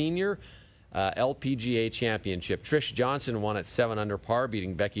had a senior LPGA championship. Trish Johnson won at 7-under par,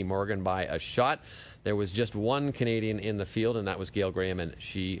 beating Becky Morgan by a shot. There was just one Canadian in the field, and that was Gail Graham, and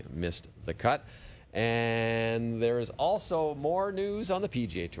she missed the cut. And there is also more news on the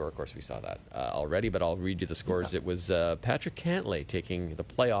PGA Tour. Of course, we saw that already, but I'll read you the scores. It was Patrick Cantlay taking the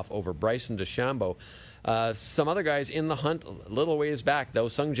playoff over Bryson DeChambeau. Some other guys in the hunt a little ways back, though.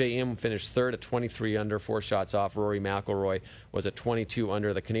 Sung Jae Im finished third at 23 under, 4 shots off. Rory McIlroy was at 22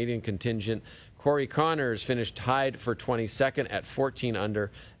 under. The Canadian contingent, Corey Connors, finished tied for 22nd at 14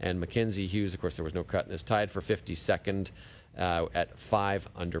 under. And Mackenzie Hughes, of course, there was no cut, is tied for 52nd at 5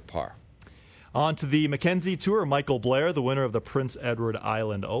 under par. On to the Mackenzie Tour. Michael Blair, the winner of the Prince Edward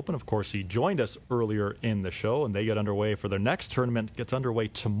Island Open. Of course, he joined us earlier in the show, and they get underway for their next tournament. It gets underway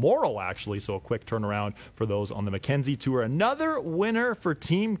tomorrow, actually, so a quick turnaround for those on the Mackenzie Tour. Another winner for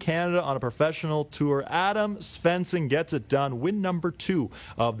Team Canada on a professional tour. Adam Svensson gets it done. Win number 2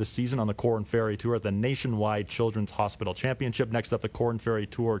 of the season on the Corn Ferry Tour at the Nationwide Children's Hospital Championship. Next up, the Corn Ferry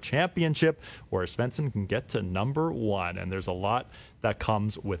Tour Championship, where Svensson can get to number 1, and there's a lot that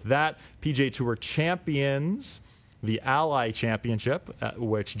comes with that. PGA Tour champions, the Ally Championship,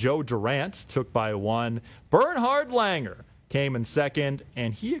 which Joe Durant took by 1. Bernhard Langer came in second,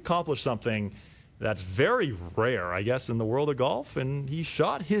 and he accomplished something that's very rare, I guess, in the world of golf, and he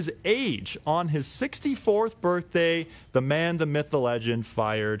shot his age on his 64th birthday. The man, the myth, the legend,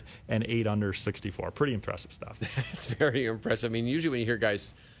 fired an 8 under 64. Pretty impressive stuff. It's very impressive. I mean, usually when you hear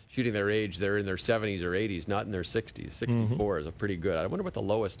guys shooting their age, they're in their 70s or 80s, not in their 60s. 64 is a pretty good. I wonder what the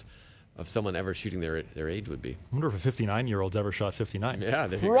lowest of someone ever shooting their age would be. I wonder if a 59-year-old's ever shot 59. Yeah,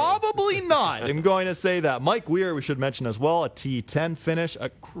 probably not. I'm going to say that. Mike Weir, we should mention as well, a T10 finish. A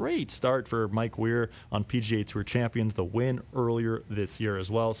great start for Mike Weir on PGA Tour Champions, the win earlier this year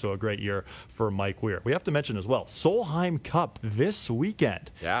as well. So a great year for Mike Weir. We have to mention as well, Solheim Cup this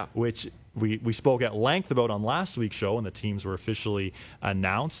weekend, which we spoke at length about on last week's show, and the teams were officially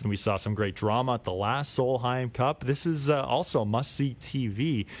announced, and we saw some great drama at the last Solheim Cup. This is also must-see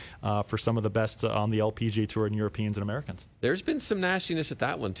TV for some of the best on the LPGA Tour and Europeans and Americans. There's been some nastiness at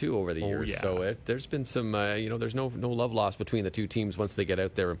that one, too, over the years. Yeah. So there's been some, there's no love lost between the two teams once they get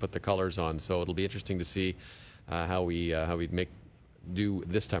out there and put the colors on. So it'll be interesting to see how we do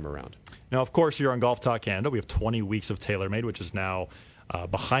this time around. Now, of course, here on Golf Talk Canada, we have 20 weeks of TaylorMade, which is now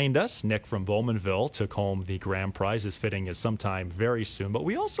behind us. Nick from Bowmanville took home the grand prize. His fitting is sometime very soon. But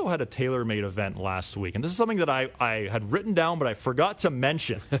we also had a TaylorMade event last week, and this is something that I had written down, but I forgot to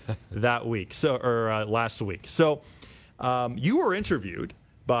mention that week, last week. So you were interviewed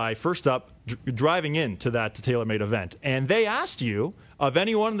by First Up driving into that TaylorMade event, and they asked you, of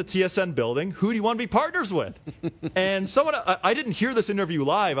anyone in the TSN building, who do you want to be partners with? And someone, I didn't hear this interview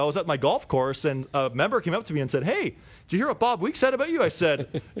live. I was at my golf course, and a member came up to me and said, "Hey, did you hear what Bob Weeks said about you?" I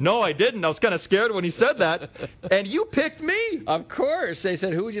said, "No, I didn't." I was kind of scared when he said that. And you picked me. Of course. They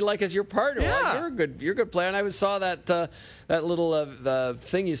said, who would you like as your partner? Yeah. Well, you're a good player. And I saw that little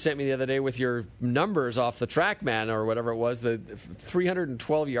thing you sent me the other day with your numbers off the TrackMan or whatever it was, the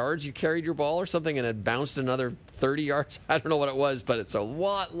 312 yards you carried your ball or something, and it bounced another 30 yards. I don't know what it was, but it's a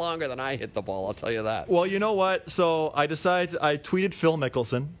lot longer than I hit the ball, I'll tell you that. Well, you know what? So I tweeted Phil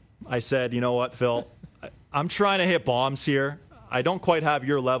Mickelson. I said, you know what, Phil, I'm trying to hit bombs here. I don't quite have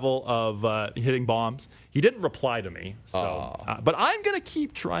your level of hitting bombs. He didn't reply to me. So, but I'm going to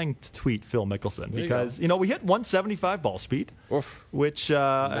keep trying to tweet Phil Mickelson because, we hit 175 ball speed, which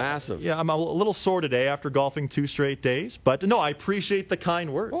massive. Yeah, I'm a little sore today after golfing 2 straight days. But, no, I appreciate the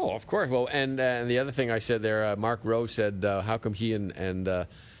kind words. Oh, of course. Well, and the other thing I said there, Mark Rowe said, how come he and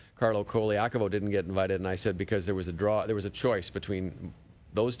Carlo Koliakovo didn't get invited? And I said, because there was a choice between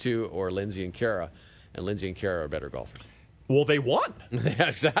those two or Lindsay and Kara, and Lindsay and Kara are better golfers. Well, they won.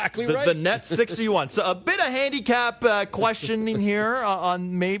 Exactly right. The net 61. So a bit of handicap questioning here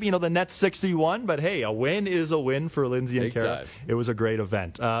on maybe, the net 61. But hey, a win is a win for Lindsay and Kara. It was a great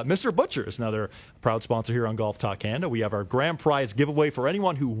event. Mr. Butcher is another proud sponsor here on Golf Talk Canada. We have our grand prize giveaway for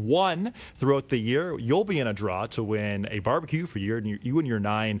anyone who won throughout the year. You'll be in a draw to win a barbecue for you and your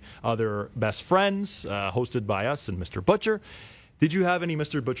 9 other best friends, hosted by us and Mr. Butcher. Did you have any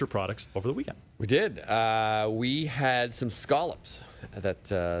Mr. Butcher products over the weekend? We did. We had some scallops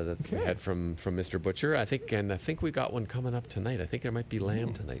that we had from Mr. Butcher. I think we got one coming up tonight. I think there might be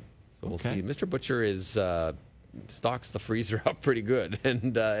lamb tonight. So we'll see. Mr. Butcher is stocks the freezer up pretty good,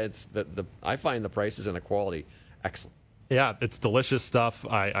 and it's I find the prices and the quality excellent. Yeah, it's delicious stuff.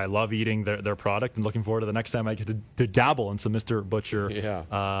 I love eating their product and looking forward to the next time I get to dabble in some Mr. Butcher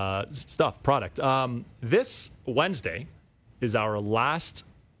product. This Wednesday is our last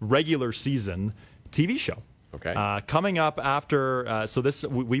regular season TV show. Okay. Coming up after, we're on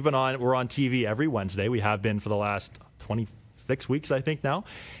TV every Wednesday. We have been for the last 26 weeks, I think now.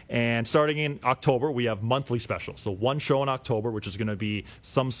 And starting in October, we have monthly specials. So one show in October, which is going to be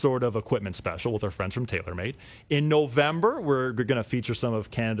some sort of equipment special with our friends from TaylorMade. In November, we're going to feature some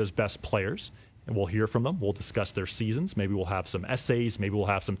of Canada's best players. And we'll hear from them. We'll discuss their seasons. Maybe we'll have some essays. Maybe we'll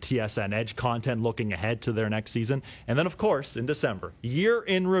have some TSN Edge content looking ahead to their next season. And then, of course, in December, year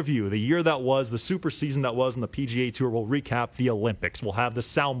in review, the year that was, the super season that was in the PGA Tour. We'll recap the Olympics. We'll have the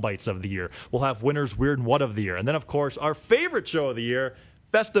sound bites of the year. We'll have winners, weird, and what of the year. And then, of course, our favorite show of the year,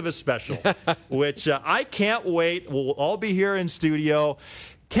 Festivus Special, which I can't wait. We'll all be here in studio.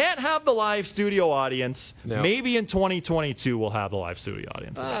 Can't have the live studio audience. No. Maybe in 2022 we'll have the live studio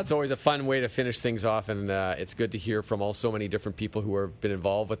audience. It's always a fun way to finish things off, and it's good to hear from so many different people who have been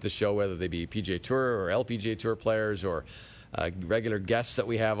involved with the show, whether they be PGA Tour or LPGA Tour players or regular guests that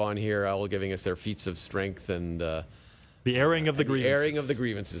we have on here, all giving us their feats of strength and the airing of the grievances. The airing of the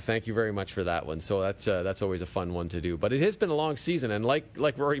grievances. Thank you very much for that one. So that's always a fun one to do. But it has been a long season, and like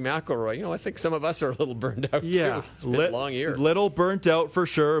Rory McIlroy, I think some of us are a little burned out too. It's been a long year. Little burnt out for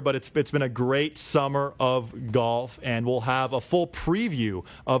sure, but it's been a great summer of golf, and we'll have a full preview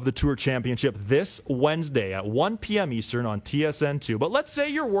of the Tour Championship this Wednesday at 1 p.m. Eastern on TSN2. But let's say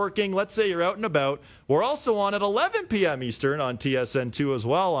you're working, let's say you're out and about. We're also on at 11 p.m. Eastern on TSN2 as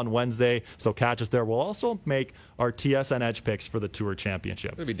well on Wednesday, so catch us there. We'll also make our TSN Edge picks for the Tour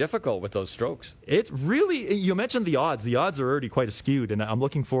Championship. It's going to be difficult with those strokes. It really, you mentioned the odds. The odds are already quite skewed, and I'm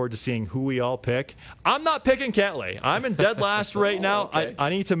looking forward to seeing who we all pick. I'm not picking Cantlay. I'm in dead last right now. Okay. I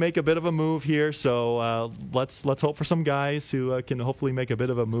need to make a bit of a move here, so let's hope for some guys who can hopefully make a bit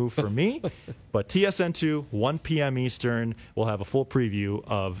of a move for me. But TSN2, 1 p.m. Eastern, we'll have a full preview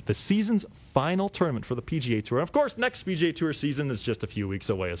of the season's final tournament for the PGA Tour. And of course, next PGA Tour season is just a few weeks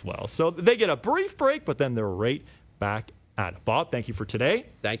away as well. So they get a brief break, but then they're right back at it. Bob, thank you for today.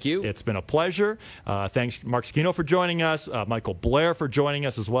 Thank you. It's been a pleasure. Thanks, Mark Scachino, for joining us. Michael Blair for joining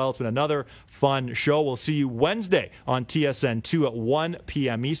us as well. It's been another fun show. We'll see you Wednesday on TSN2 at 1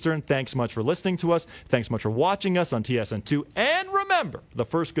 p.m. Eastern. Thanks so much for listening to us. Thanks so much for watching us on TSN2. And remember, the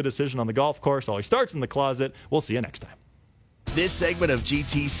first good decision on the golf course always starts in the closet. We'll see you next time. This segment of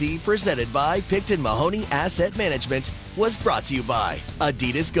GTC, presented by Picton Mahoney Asset Management, was brought to you by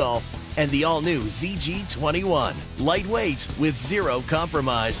Adidas Golf and the all-new ZG21. Lightweight with zero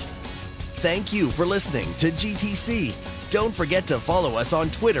compromise. Thank you for listening to GTC. Don't forget to follow us on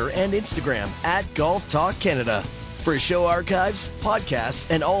Twitter and Instagram at Golf Talk Canada. For show archives, podcasts,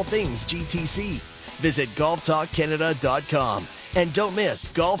 and all things GTC, visit golftalkcanada.com. And don't miss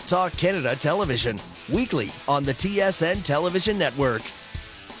Golf Talk Canada Television, weekly on the TSN Television Network.